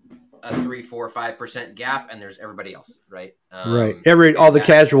 like a 3, 4, 5% gap, and there's everybody else, right? Right. All And the that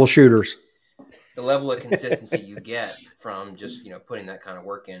casual shooters. the level of consistency you get from just putting that kind of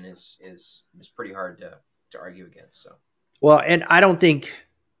work in is pretty hard to argue against. So Well, and I don't think,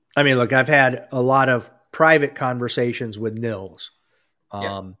 I mean, look, I've had a lot of private conversations with Nils,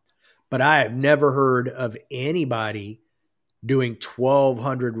 yeah, um, but I have never heard of anybody doing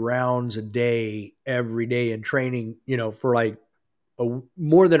 1,200 rounds a day every day in training, for like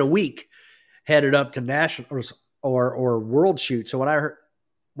more than a week, headed up to nationals or world shoot. So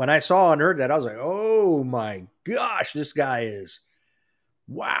when I saw and heard that, I was like, oh my gosh, this guy is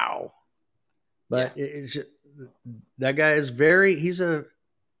wow. yeah, But it's that guy is he's an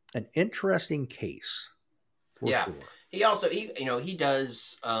interesting case for yeah. sure. He also he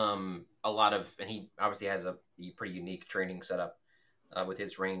does a lot of, and he obviously has a pretty unique training setup with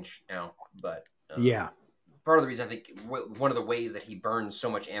his range now. But Yeah. part of the reason I think one of the ways that he burns so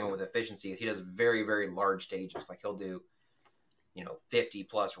much ammo with efficiency is he does very very large stages. Like he'll do 50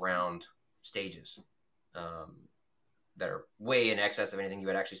 plus round stages. Um, that are way in excess of anything you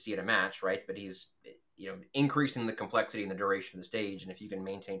would actually see at a match, right? But he's increasing the complexity and the duration of the stage, and if you can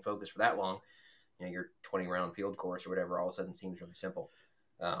maintain focus for that long, your 20 round field course or whatever all of a sudden seems really simple.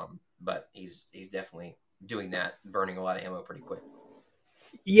 But he's definitely doing that, burning a lot of ammo pretty quick.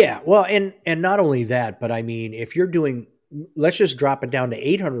 Yeah. Well, and not only that, but I mean, if you're doing, let's just drop it down to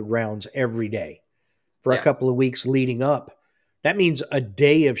 800 rounds every day for a Yeah, couple of weeks leading up. That means a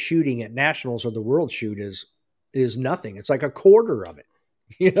day of shooting at nationals or the world shoot is nothing. It's like a quarter of it.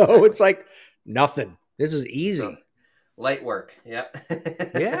 exactly. It's like nothing. This is So easy. light work. Yep.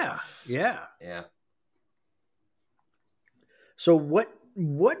 Yeah. Yeah. Yeah. So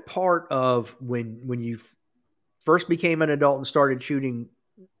what part of when you first became an adult and started shooting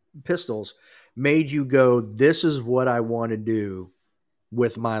pistols made you go, this is what I want to do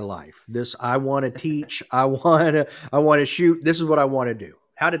with my life? This I want to teach. I want to shoot. This is what I want to do.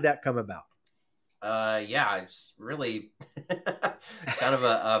 How did that come about? Yeah, it's really kind of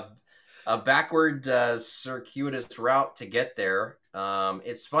a backward circuitous route to get there.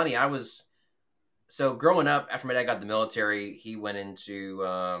 It's funny. I was So growing up, after my dad got the military, he went into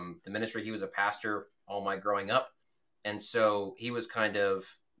the ministry. He was a pastor all my growing up, and so he was kind of,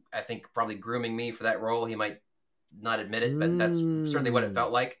 I think, probably grooming me for that role. He might not admit it, but that's certainly what it Mm,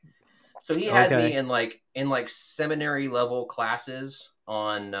 felt like. So he had me okay. in like seminary level classes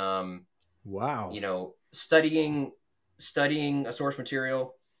on Wow. studying a source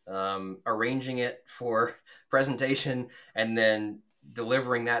material, arranging it for presentation, and then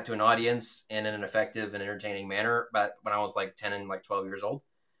delivering that to an audience in an effective and entertaining manner. But when I was like 10 and like 12 years old,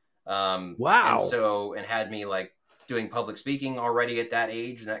 Wow. and had me like doing public speaking already at that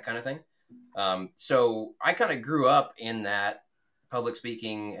age and that kind of thing. So I kind of grew up in that public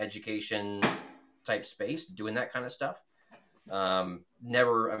speaking education type space, doing that kind of stuff.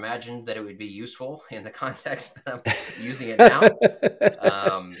 Never imagined that it would be useful in the context that I'm using it now.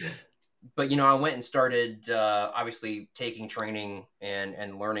 Um, but I went and started obviously taking training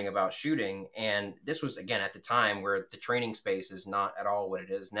and learning about shooting, and this was again at the time where the training space is not at all what it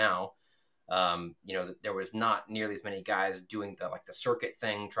is now. There was not nearly as many guys doing the circuit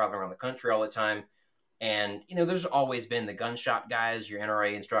thing, traveling around the country all the time. And there's always been the gun shop guys, your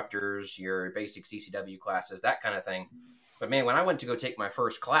NRA instructors, your basic CCW classes, that kind of thing. But man, when I went to go take my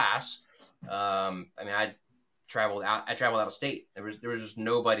first class, I mean, I traveled out. I traveled out of state. There was just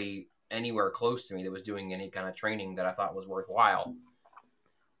nobody anywhere close to me that was doing any kind of training that I thought was worthwhile.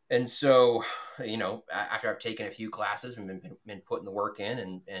 And so, after I've taken a few classes and been putting the work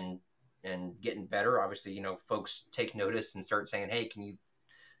in and getting better, obviously, folks take notice and start saying, "Hey,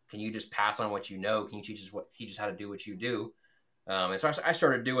 can you just pass on what you know? Can you teach us how to do what you do? And so I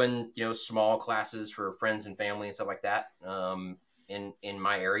started doing, small classes for friends and family and stuff like that, in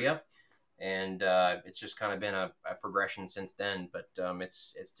my area, and it's just kind of been a progression since then. But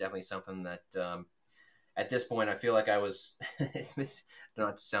it's definitely something that, at this point, I feel like I was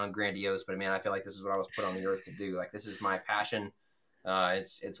not to sound grandiose, but man, I feel like this is what I was put on the earth to do. Like, this is my passion.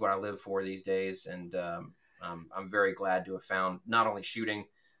 It's what I live for these days, and I'm very glad to have found not only shooting,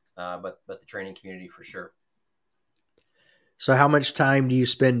 but the training community for sure. So, how much time do you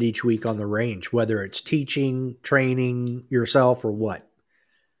spend each week on the range, whether it's teaching, training yourself, or what?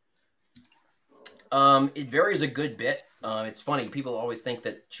 It varies a good bit. It's funny. People always think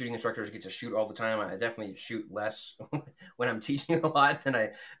that shooting instructors get to shoot all the time. I definitely shoot less when I'm teaching a lot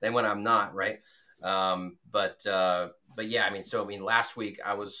than when I'm not. Right. But yeah. Last week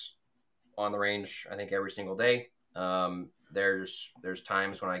I was on the range, I think, every single day. There's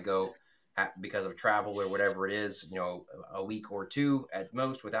times when I go because of travel or whatever it is, a week or two at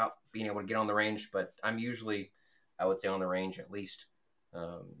most without being able to get on the range. But I'm usually, I would say, on the range at least, 2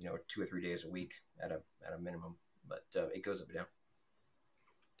 or 3 days a week at a minimum. But it goes up and down.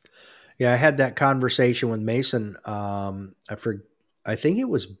 Yeah, I had that conversation with Mason. I think it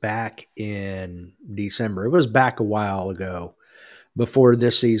was back in December. It was back a while ago before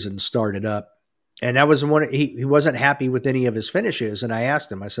this season started up. And that was one he wasn't happy with any of his finishes. And I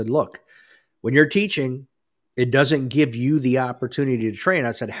asked him, I said, look, when you're teaching, it doesn't give you the opportunity to train.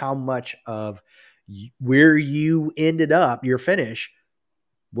 I said, how much of where you ended up, your finish,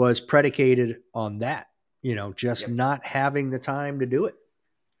 was predicated on that, just Yep. not having the time to do it.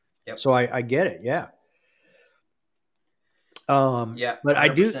 Yep. So I get it. Yeah. Yeah. But I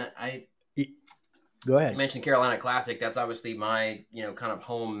do 100%. I go You ahead. mentioned Carolina Classic. That's obviously my, kind of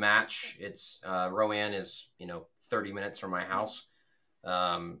home match. It's Rowan is 30 minutes from my house.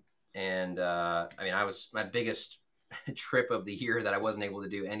 And I was my biggest trip of the year that I wasn't able to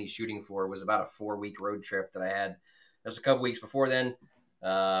do any shooting for was about a 4 week road trip that I had. Just a couple weeks before then,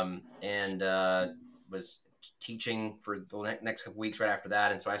 and was teaching for the next couple weeks right after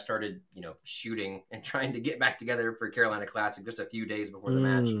that. And so I started, shooting and trying to get back together for Carolina Classic just a few days before the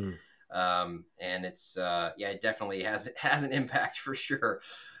match. Mm. And it's yeah, it definitely has an impact for sure.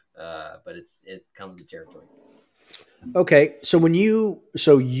 But it comes with the territory. Okay. So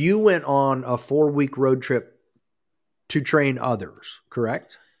you went on a 4 week road trip to train others,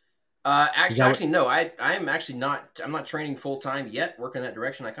 correct? Is that what? Actually, no. I'm actually not. I'm not training full time yet. Working in that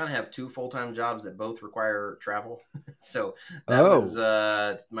direction. I kind of have two full time jobs that both require travel. So that was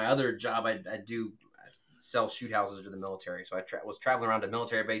Oh. my other job. I do sell shoot houses to the military. So I was traveling around to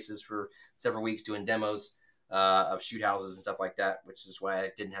military bases for several weeks doing demos of shoot houses and stuff like that. Which is why I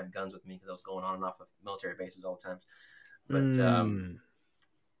didn't have guns with me, because I was going on and off of military bases all the time. But Mm.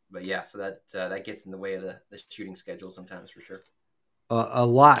 yeah. So that gets in the way of the shooting schedule sometimes, for sure. A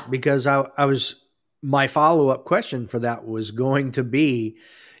lot, because I was my follow up question for that was going to be,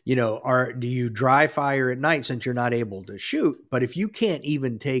 do you dry fire at night since you're not able to shoot? But if you can't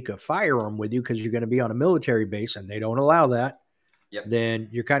even take a firearm with you because you're going to be on a military base and they don't allow that, Yep. then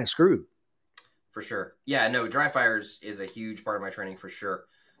you're kind of screwed. For sure. Yeah, no, dry fires is a huge part of my training for sure.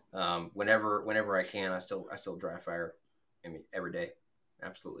 Whenever I can, I still dry fire. Every day.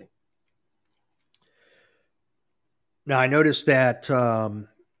 Absolutely. Now I noticed that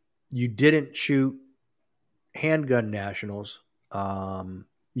you didn't shoot handgun nationals.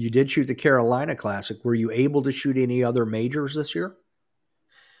 You did shoot the Carolina Classic. Were you able to shoot any other majors this year?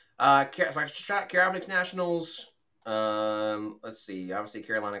 So I shot Carabinics Nationals. Let's see. Obviously,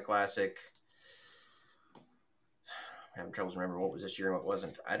 Carolina Classic. I'm having troubles remembering what was this year and what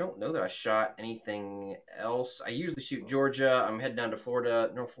wasn't. I don't know that I shot anything else. I usually shoot Georgia. I'm heading down to Florida,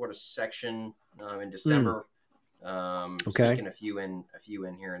 North Florida section, in Mm, December. okay. Sneaking a few in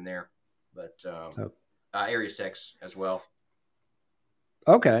here and there, but Oh, Area 6 as well.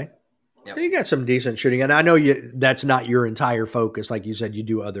 okay. Yep. You got some decent shooting, and I know that's not your entire focus. Like you said, you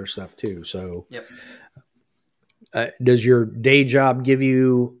do other stuff too. So, Yep. does your day job give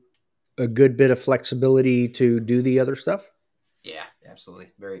you a good bit of flexibility to do the other stuff? Yeah,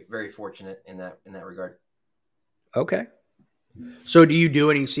 absolutely. Very, very fortunate in that regard. Okay. So, do you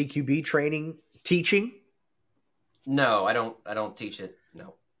do any CQB training, teaching? No, I don't teach it.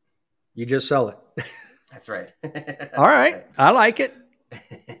 No. You just sell it. That's right. All That's right, right. I like it.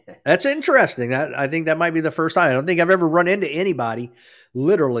 That's interesting. I think that might be the first time. I don't think I've ever run into anybody,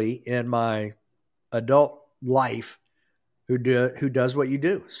 literally, in my adult life who does what you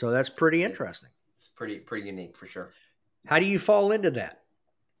do. So that's pretty It's interesting. pretty unique for sure. How do you fall into that?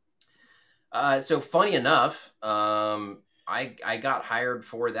 So funny enough, I got hired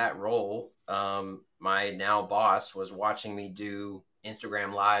for that role. My now boss was watching me do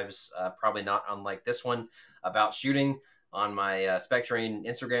Instagram lives, probably not unlike this one, about shooting on my Spectrain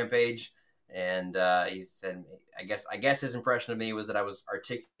Instagram page, and he said, I guess his impression of me was that I was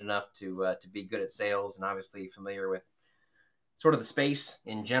articulate enough to be good at sales, and obviously familiar with sort of the space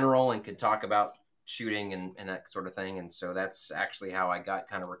in general, and could talk about shooting and that sort of thing. And so that's actually how I got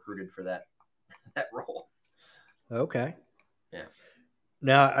kind of recruited for that role. Okay. Yeah.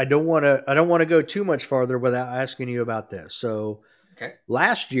 Now I don't want to go too much farther without asking you about this. So Okay.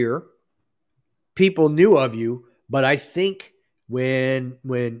 last year, people knew of you, but I think when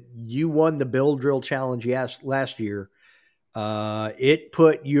you won the Bill Drill Challenge last year, it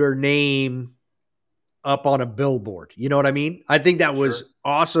put your name up on a billboard. You know what I mean? I think that was Sure.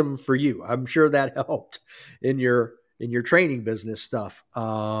 awesome for you. I'm sure that helped in your training business stuff.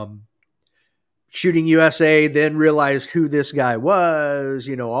 Shooting USA then realized who this guy was,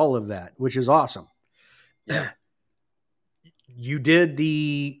 all of that, which is awesome. Yeah. You did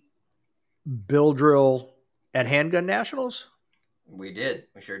the Bill Drill at Handgun Nationals? We did.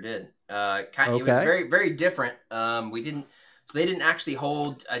 We sure did. It was Okay. very, very different. We didn't. So they didn't actually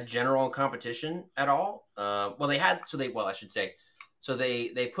hold a general competition at all. Well, they had. So they. Well, I should say. So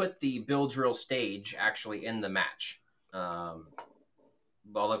they put the Bill Drill stage actually in the match. Um,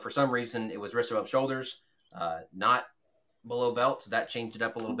 Although for some reason it was wrist above shoulders, not below belt, so that changed it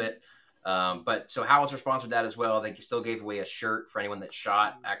up a little bit. But so Howitzer sponsored that as well. They still gave away a shirt for anyone that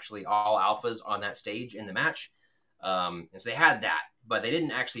shot actually all alphas on that stage in the match. And so they had that, but they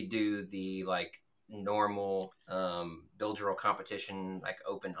didn't actually do the like normal build drill competition, like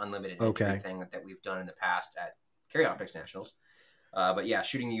open unlimited entry Okay. thing that we've done in the past at Carry Optics Nationals. But yeah,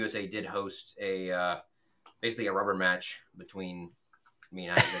 Shooting USA did host a basically a rubber match between me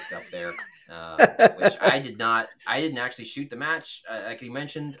and Isaac up there, which I did not. I didn't actually shoot the match. Like you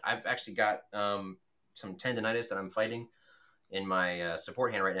mentioned, I've actually got some tendonitis that I'm fighting in my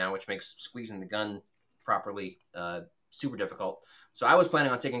support hand right now, which makes squeezing the gun properly super difficult. So I was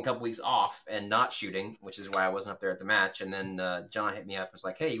planning on taking a couple weeks off and not shooting, which is why I wasn't up there at the match. And then John hit me up and was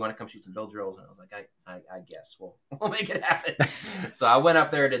like, "Hey, you want to come shoot some bill drills?" And I was like, "I guess we'll make it happen." So I went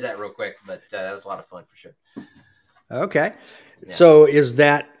up there and did that real quick, but that was a lot of fun for sure. Okay. Yeah. So is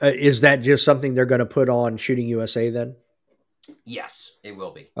that just something they're going to put on Shooting USA then? Yes, it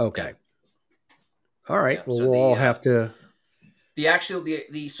will be. Yeah. Okay. All right. Yeah. Well, So we'll all have to. the actual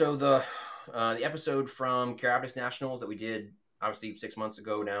the episode from Carabas Nationals that we did obviously 6 months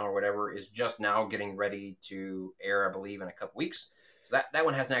ago now or whatever is just now getting ready to air, I believe, in a couple weeks. So that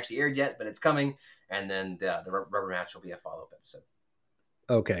one hasn't actually aired yet, but it's coming. And then the rubber match will be a follow up episode.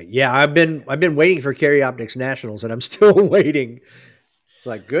 Okay. Yeah, I've been waiting for Carry Optics Nationals, and I'm still waiting. It's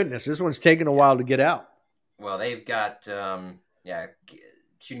like goodness, this one's taking a Yeah. while to get out. Well, they've got yeah.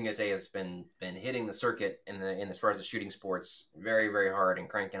 Shooting USA has been hitting the circuit in as far as the shooting sports very very hard and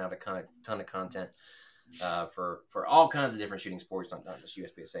cranking out a ton of content for all kinds of different shooting sports, not just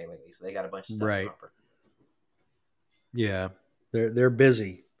USPSA lately. So they got a bunch of stuff in the Right. hopper. Yeah. They're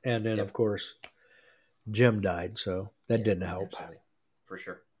busy, and then of Yep. course Jim died, so that Yeah. didn't help. Absolutely. For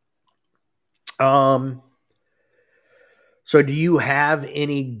sure. Um. So, do you have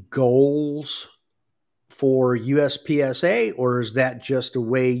any goals for USPSA, or is that just a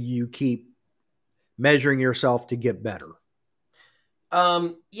way you keep measuring yourself to get better?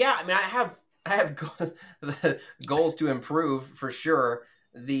 Yeah. I mean, I have goals to improve for sure.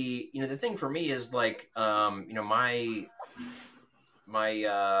 The thing for me is like my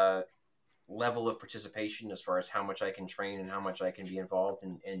level of participation as far as how much I can train and how much I can be involved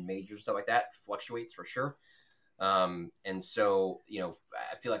in majors and stuff like that fluctuates for sure. And so,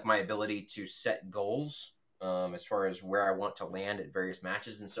 I feel like my ability to set goals as far as where I want to land at various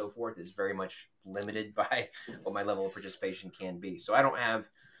matches and so forth is very much limited by what my level of participation can be. So I don't have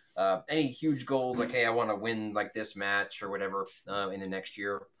any huge goals like, hey, I want to win like this match or whatever in the next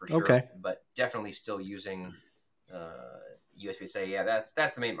year for sure. Okay. But definitely still using USPSA. Yeah,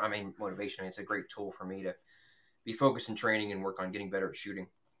 that's my main motivation. I mean, it's a great tool for me to be focused in training and work on getting better at shooting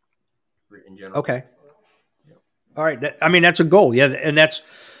in general. Okay. Yeah. All right. I mean, that's a goal. Yeah. And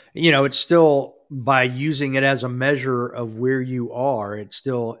it's still by using it as a measure of where you are, it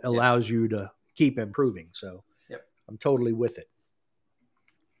still Yeah. allows you to keep improving. So Yep. I'm totally with it.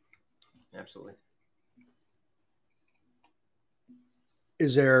 Absolutely.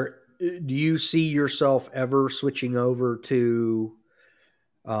 Do you see yourself ever switching over to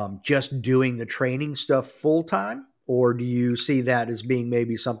just doing the training stuff full time? Or do you see that as being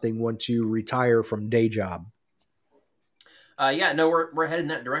maybe something once you retire from day job? Yeah, no, we're headed in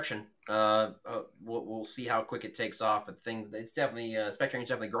that direction. We'll see how quick it takes off, but things it's definitely spec training is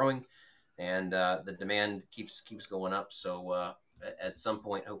definitely growing, and the demand keeps going up. So at some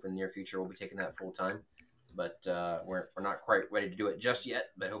point, hopefully in the near future, we'll be taking that full time. But we're not quite ready to do it just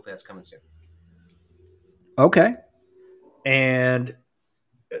yet. But hopefully that's coming soon. Okay. And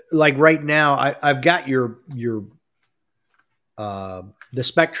like right now, I've got your the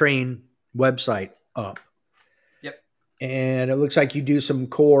Spec Train website up, Yep. and it looks like you do some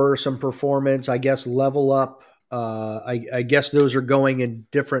core, some performance. I guess level up. I guess those are going in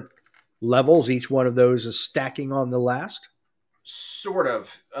different levels. Each one of those is stacking on the last. Sort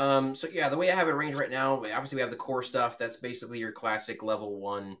of. So yeah, the way I have it arranged right now, obviously we have the core stuff. That's basically your classic level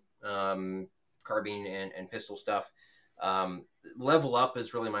one carbine and pistol stuff. Level up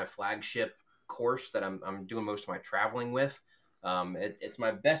is really my flagship course that I'm doing most of my traveling with. It's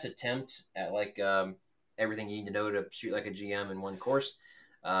my best attempt at like everything you need to know to shoot like a GM in one course.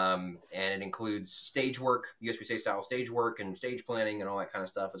 And it includes stage work, USPSA style stage work, and stage planning and all that kind of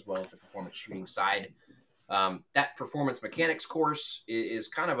stuff, as well as the performance shooting side. That performance mechanics course is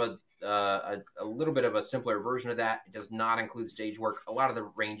kind of a little bit of a simpler version of that. It does not include stage work. A lot of the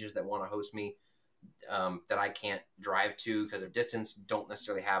ranges that want to host me that I can't drive to because of distance don't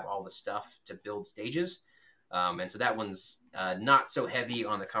necessarily have all the stuff to build stages. And so that one's not so heavy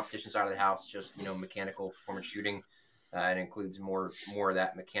on the competition side of the house, just mechanical performance shooting. It includes more of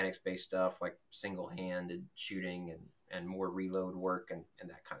that mechanics based stuff like single handed shooting and more reload work and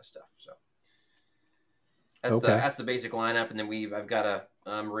that kind of stuff. So Okay. that's the basic lineup, and then I've got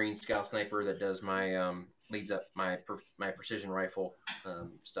a Marine Scout Sniper that does my leads up my precision rifle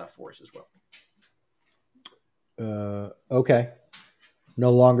stuff for us as well. Okay.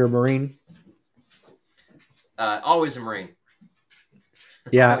 No longer Marine. Always a Marine.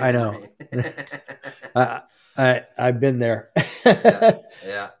 Yeah, Always I a know. Marine. I've been there. Yeah,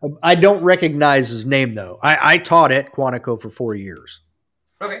 yeah. I don't recognize his name though. I taught at Quantico for 4 years,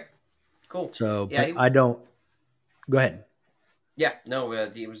 Okay, cool. so Yeah, but I don't. Go ahead. yeah. No,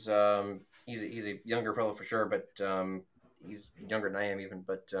 he was he's a younger fellow for sure, but he's younger than I am even.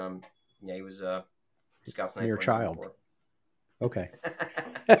 But yeah, he was a Scout Your Sniper in the Marine child. Corps. Okay.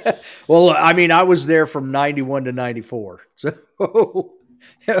 Well, I mean, I was there from 91 to 94, so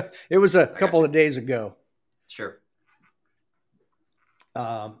it was a I got couple you. of days ago. Sure.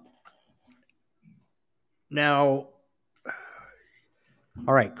 Um, Now,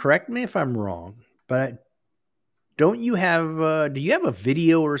 all right, correct me if I'm wrong, but don't you have do you have a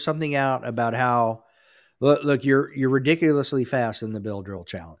video or something out about how look you're ridiculously fast in the Bill Drill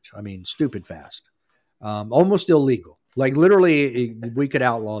Challenge. I mean, stupid fast. Almost illegal. Like literally we could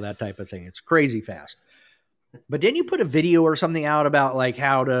outlaw that type of thing. It's crazy fast. But didn't you put a video or something out about like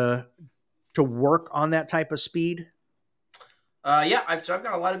how to work on that type of speed? Yeah, I've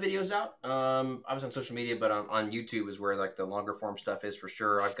got a lot of videos out. I was on social media, but on YouTube is where like the longer form stuff is for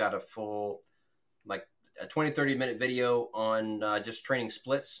sure. I've got a full like a 20-30 minute video on just training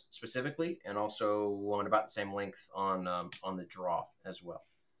splits specifically, and also one about the same length on the draw as well.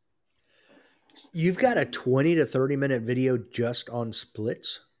 You've got a 20 to 30-minute video just on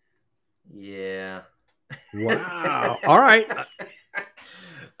splits? Yeah. Wow. All right.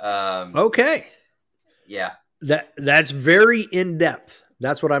 um, Okay. yeah, That's very in depth.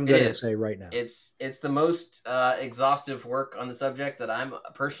 That's what I'm it going to say is. right now. It's the most exhaustive work on the subject that I'm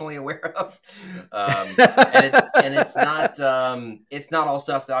personally aware of, it's not all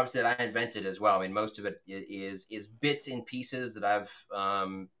stuff that obviously that I invented as well. I mean, most of it is bits and pieces that I've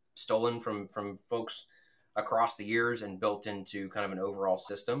stolen from folks across the years and built into kind of an overall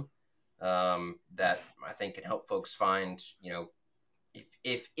system that I think can help folks find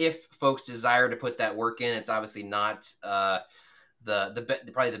if folks desire to put that work in. It's obviously not.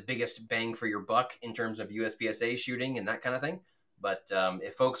 Probably the biggest bang for your buck in terms of USPSA shooting and that kind of thing. But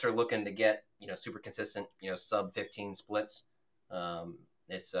if folks are looking to get super consistent sub 15 splits,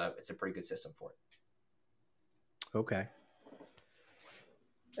 it's a pretty good system for it. Okay.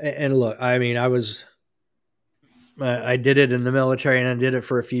 And look, I mean, I did it in the military and I did it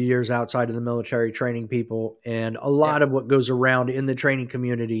for a few years outside of the military training people. And a Yeah, lot of what goes around in the training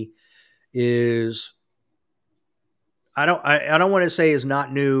community is I don't want to say is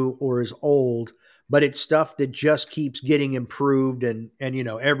not new or is old, but it's stuff that just keeps getting improved and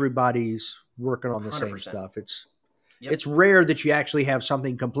everybody's working on the same 100%. stuff. Yep, It's rare that you actually have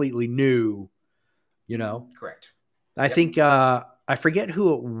something completely new, you know. correct. I Yep, think I forget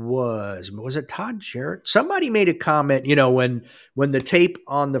who it was. Was it Todd Jarrett? Somebody made a comment, when the tape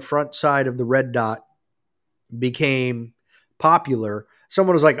on the front side of the red dot became popular,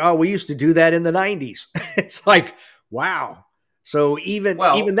 someone was like, "Oh, we used to do that in the 90s." It's like, wow. So even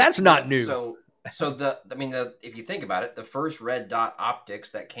Well, that's not new. the I mean the if you think about it, the first red dot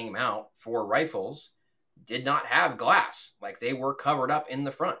optics that came out for rifles did not have glass. Like they were covered up in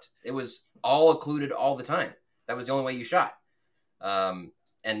the front. It was all occluded all the time. That was the only way you shot. Um,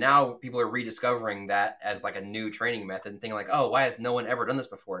 and now people are rediscovering that as like a new training method and thinking like, oh, why has no one ever done this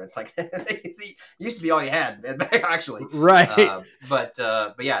before? And it's like it used to be all you had actually. Right. But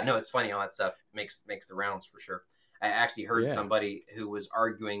yeah, no, it's funny how that stuff makes the rounds for sure. I actually heard Yeah. somebody who was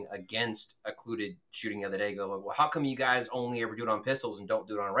arguing against occluded shooting the other day go, well, how come you guys only ever do it on pistols and don't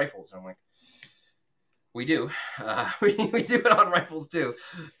do it on rifles? And I'm like, we do. We do it on rifles too.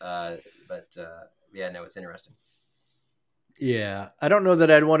 But yeah, no, it's interesting. Yeah. I don't know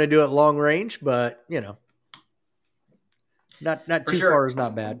that I'd want to do it long range, but not For too sure. far is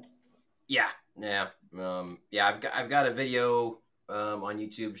not bad. Yeah, yeah, yeah. I've got a video on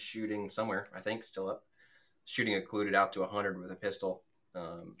YouTube shooting somewhere. I think still up, shooting occluded out to 100 with a pistol.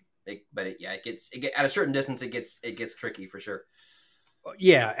 Yeah, at a certain distance it gets tricky for sure.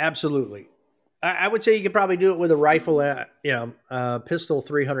 Yeah, absolutely. I would say you could probably do it with a rifle. Pistol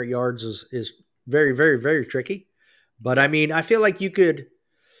 300 yards is very, very, very tricky. But I Yeah. mean, I feel like you could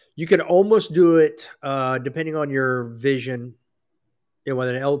almost do it depending on your vision. With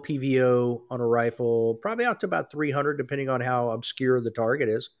an LPVO on a rifle, probably out to about 300, depending on how obscure the target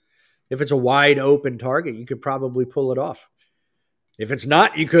is. If it's a wide open target, you could probably pull it off. If it's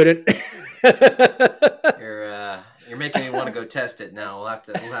not, you couldn't. You're making me want to go test it now. We'll have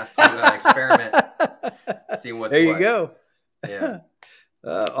to experiment, see what's There you what. go. Yeah.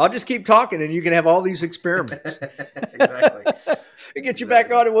 I'll just keep talking and you can have all these experiments. Exactly. Get you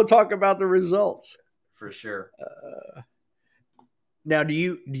back on and we'll talk about the results. For sure. Now, do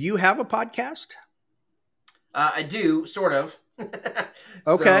you have a podcast? I do, sort of.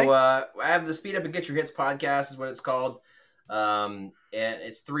 Okay. So I have the Speed Up and Get Your Hits podcast is what it's called. And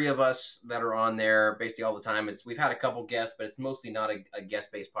it's three of us that are on there basically all the time. We've had a couple guests, but it's mostly not a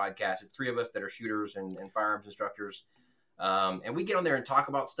guest-based podcast. It's three of us that are shooters and firearms instructors. And we get on there and talk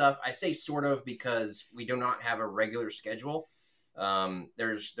about stuff. I say sort of because we do not have a regular schedule.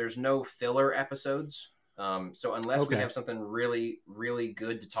 There's no filler episodes. So unless we Okay. have something really, really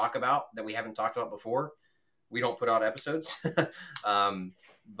good to talk about that we haven't talked about before, we don't put out episodes.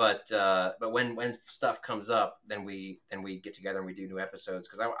 But when stuff comes up, then we get together and we do new episodes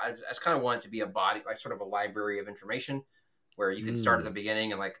because I just kind of want it to be a body, like sort of a library of information where you could start at the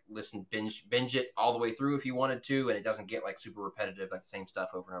beginning and like listen, binge it all the way through if you wanted to, and it doesn't get like super repetitive, like the same stuff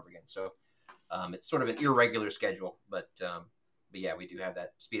over and over again. So it's sort of an irregular schedule, but yeah, we do have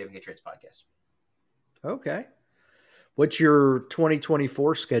that Speed Up and Get Your Hits podcast. Okay. What's your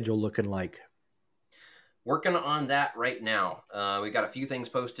 2024 schedule looking like? Working on that right now. We got a few things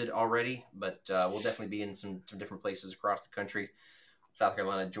posted already, but we'll definitely be in some different places across the country. South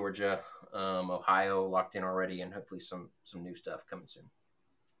Carolina, Georgia, Ohio locked in already, and hopefully some new stuff coming soon.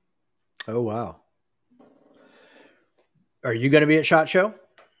 Oh, wow. Are you going to be at SHOT Show?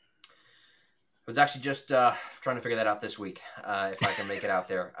 I was actually just trying to figure that out this week, if I can make it out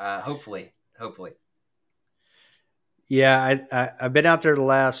there. Hopefully. Yeah, I've been out there the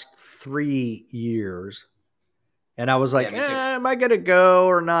last 3 years, and I was Yeah, like, me too. am I going to go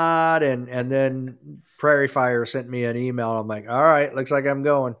or not? And then Prairie Fire sent me an email. I'm like, all right, looks like I'm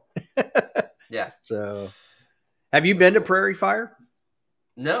going. Yeah. So, have you That's been to cool. Prairie Fire?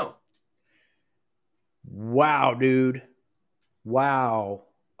 No. Wow, dude. Wow.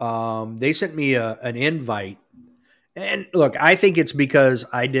 They sent me an invite. And look, I think it's because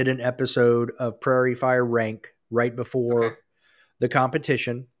I did an episode of Prairie Fire Rank right Okay. before the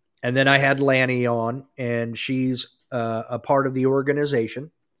competition. And then I Okay. had Lanny on, and she's a part of the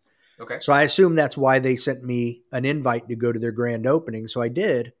organization. Okay. So I assume that's why they sent me an invite to go to their grand opening. So I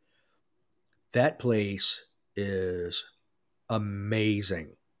did. That place is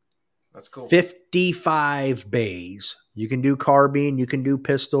amazing. That's cool. 55 bays. You can do carbine, you can do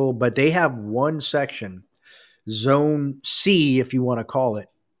pistol, but they have one section, zone C, if you want to call it,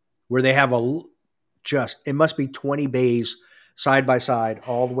 where they have it must be 20 bays side by side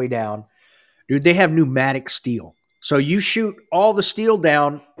all the way down. Dude, they have pneumatic steel. So you shoot all the steel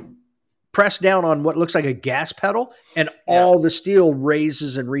down, press down on what looks like a gas pedal, and Yeah. all the steel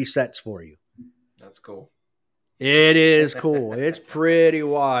raises and resets for you. That's cool. It is cool. It's pretty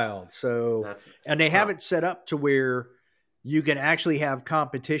wild. So, That's and they have huh. it set up to where you can actually have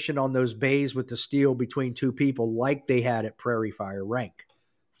competition on those bays with the steel between two people, like they had at Prairie Fire Rank.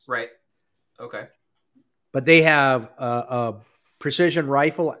 Right. Okay. But they have a precision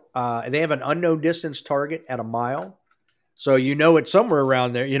rifle. They have an unknown distance target at a mile, so you know it's somewhere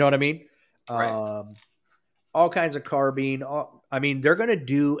around there. You know what I mean? Right. Um, all kinds of carbine. I mean, they're going to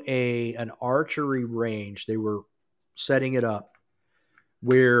do an archery range. They were setting it up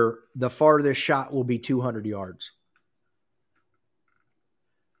where the farthest shot will be 200 yards.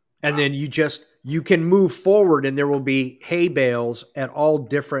 And Wow. then you can move forward, and there will be hay bales at all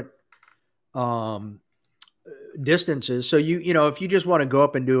different um, distances. So if you just want to go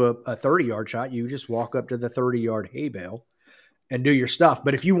up and do a 30-yard shot, you just walk up to the 30-yard hay bale and do your stuff.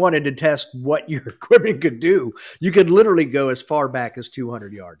 But if you wanted to test what your equipment could do, you could literally go as far back as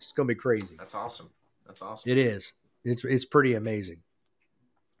 200 yards. It's going to be crazy. That's awesome. That's awesome. It is. It's pretty amazing.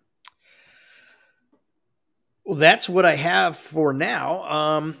 Well, that's what I have for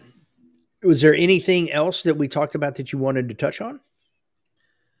now. Was there anything else that we talked about that you wanted to touch on?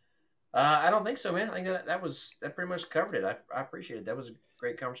 I don't think so, man. I think that pretty much covered it. I appreciate it. That was a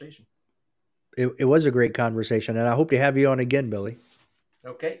great conversation. It was a great conversation, and I hope to have you on again, Billy.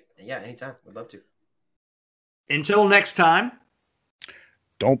 Okay. Yeah, anytime. Would love to. Until next time.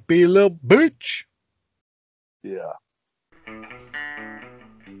 Don't be a little bitch. Yeah.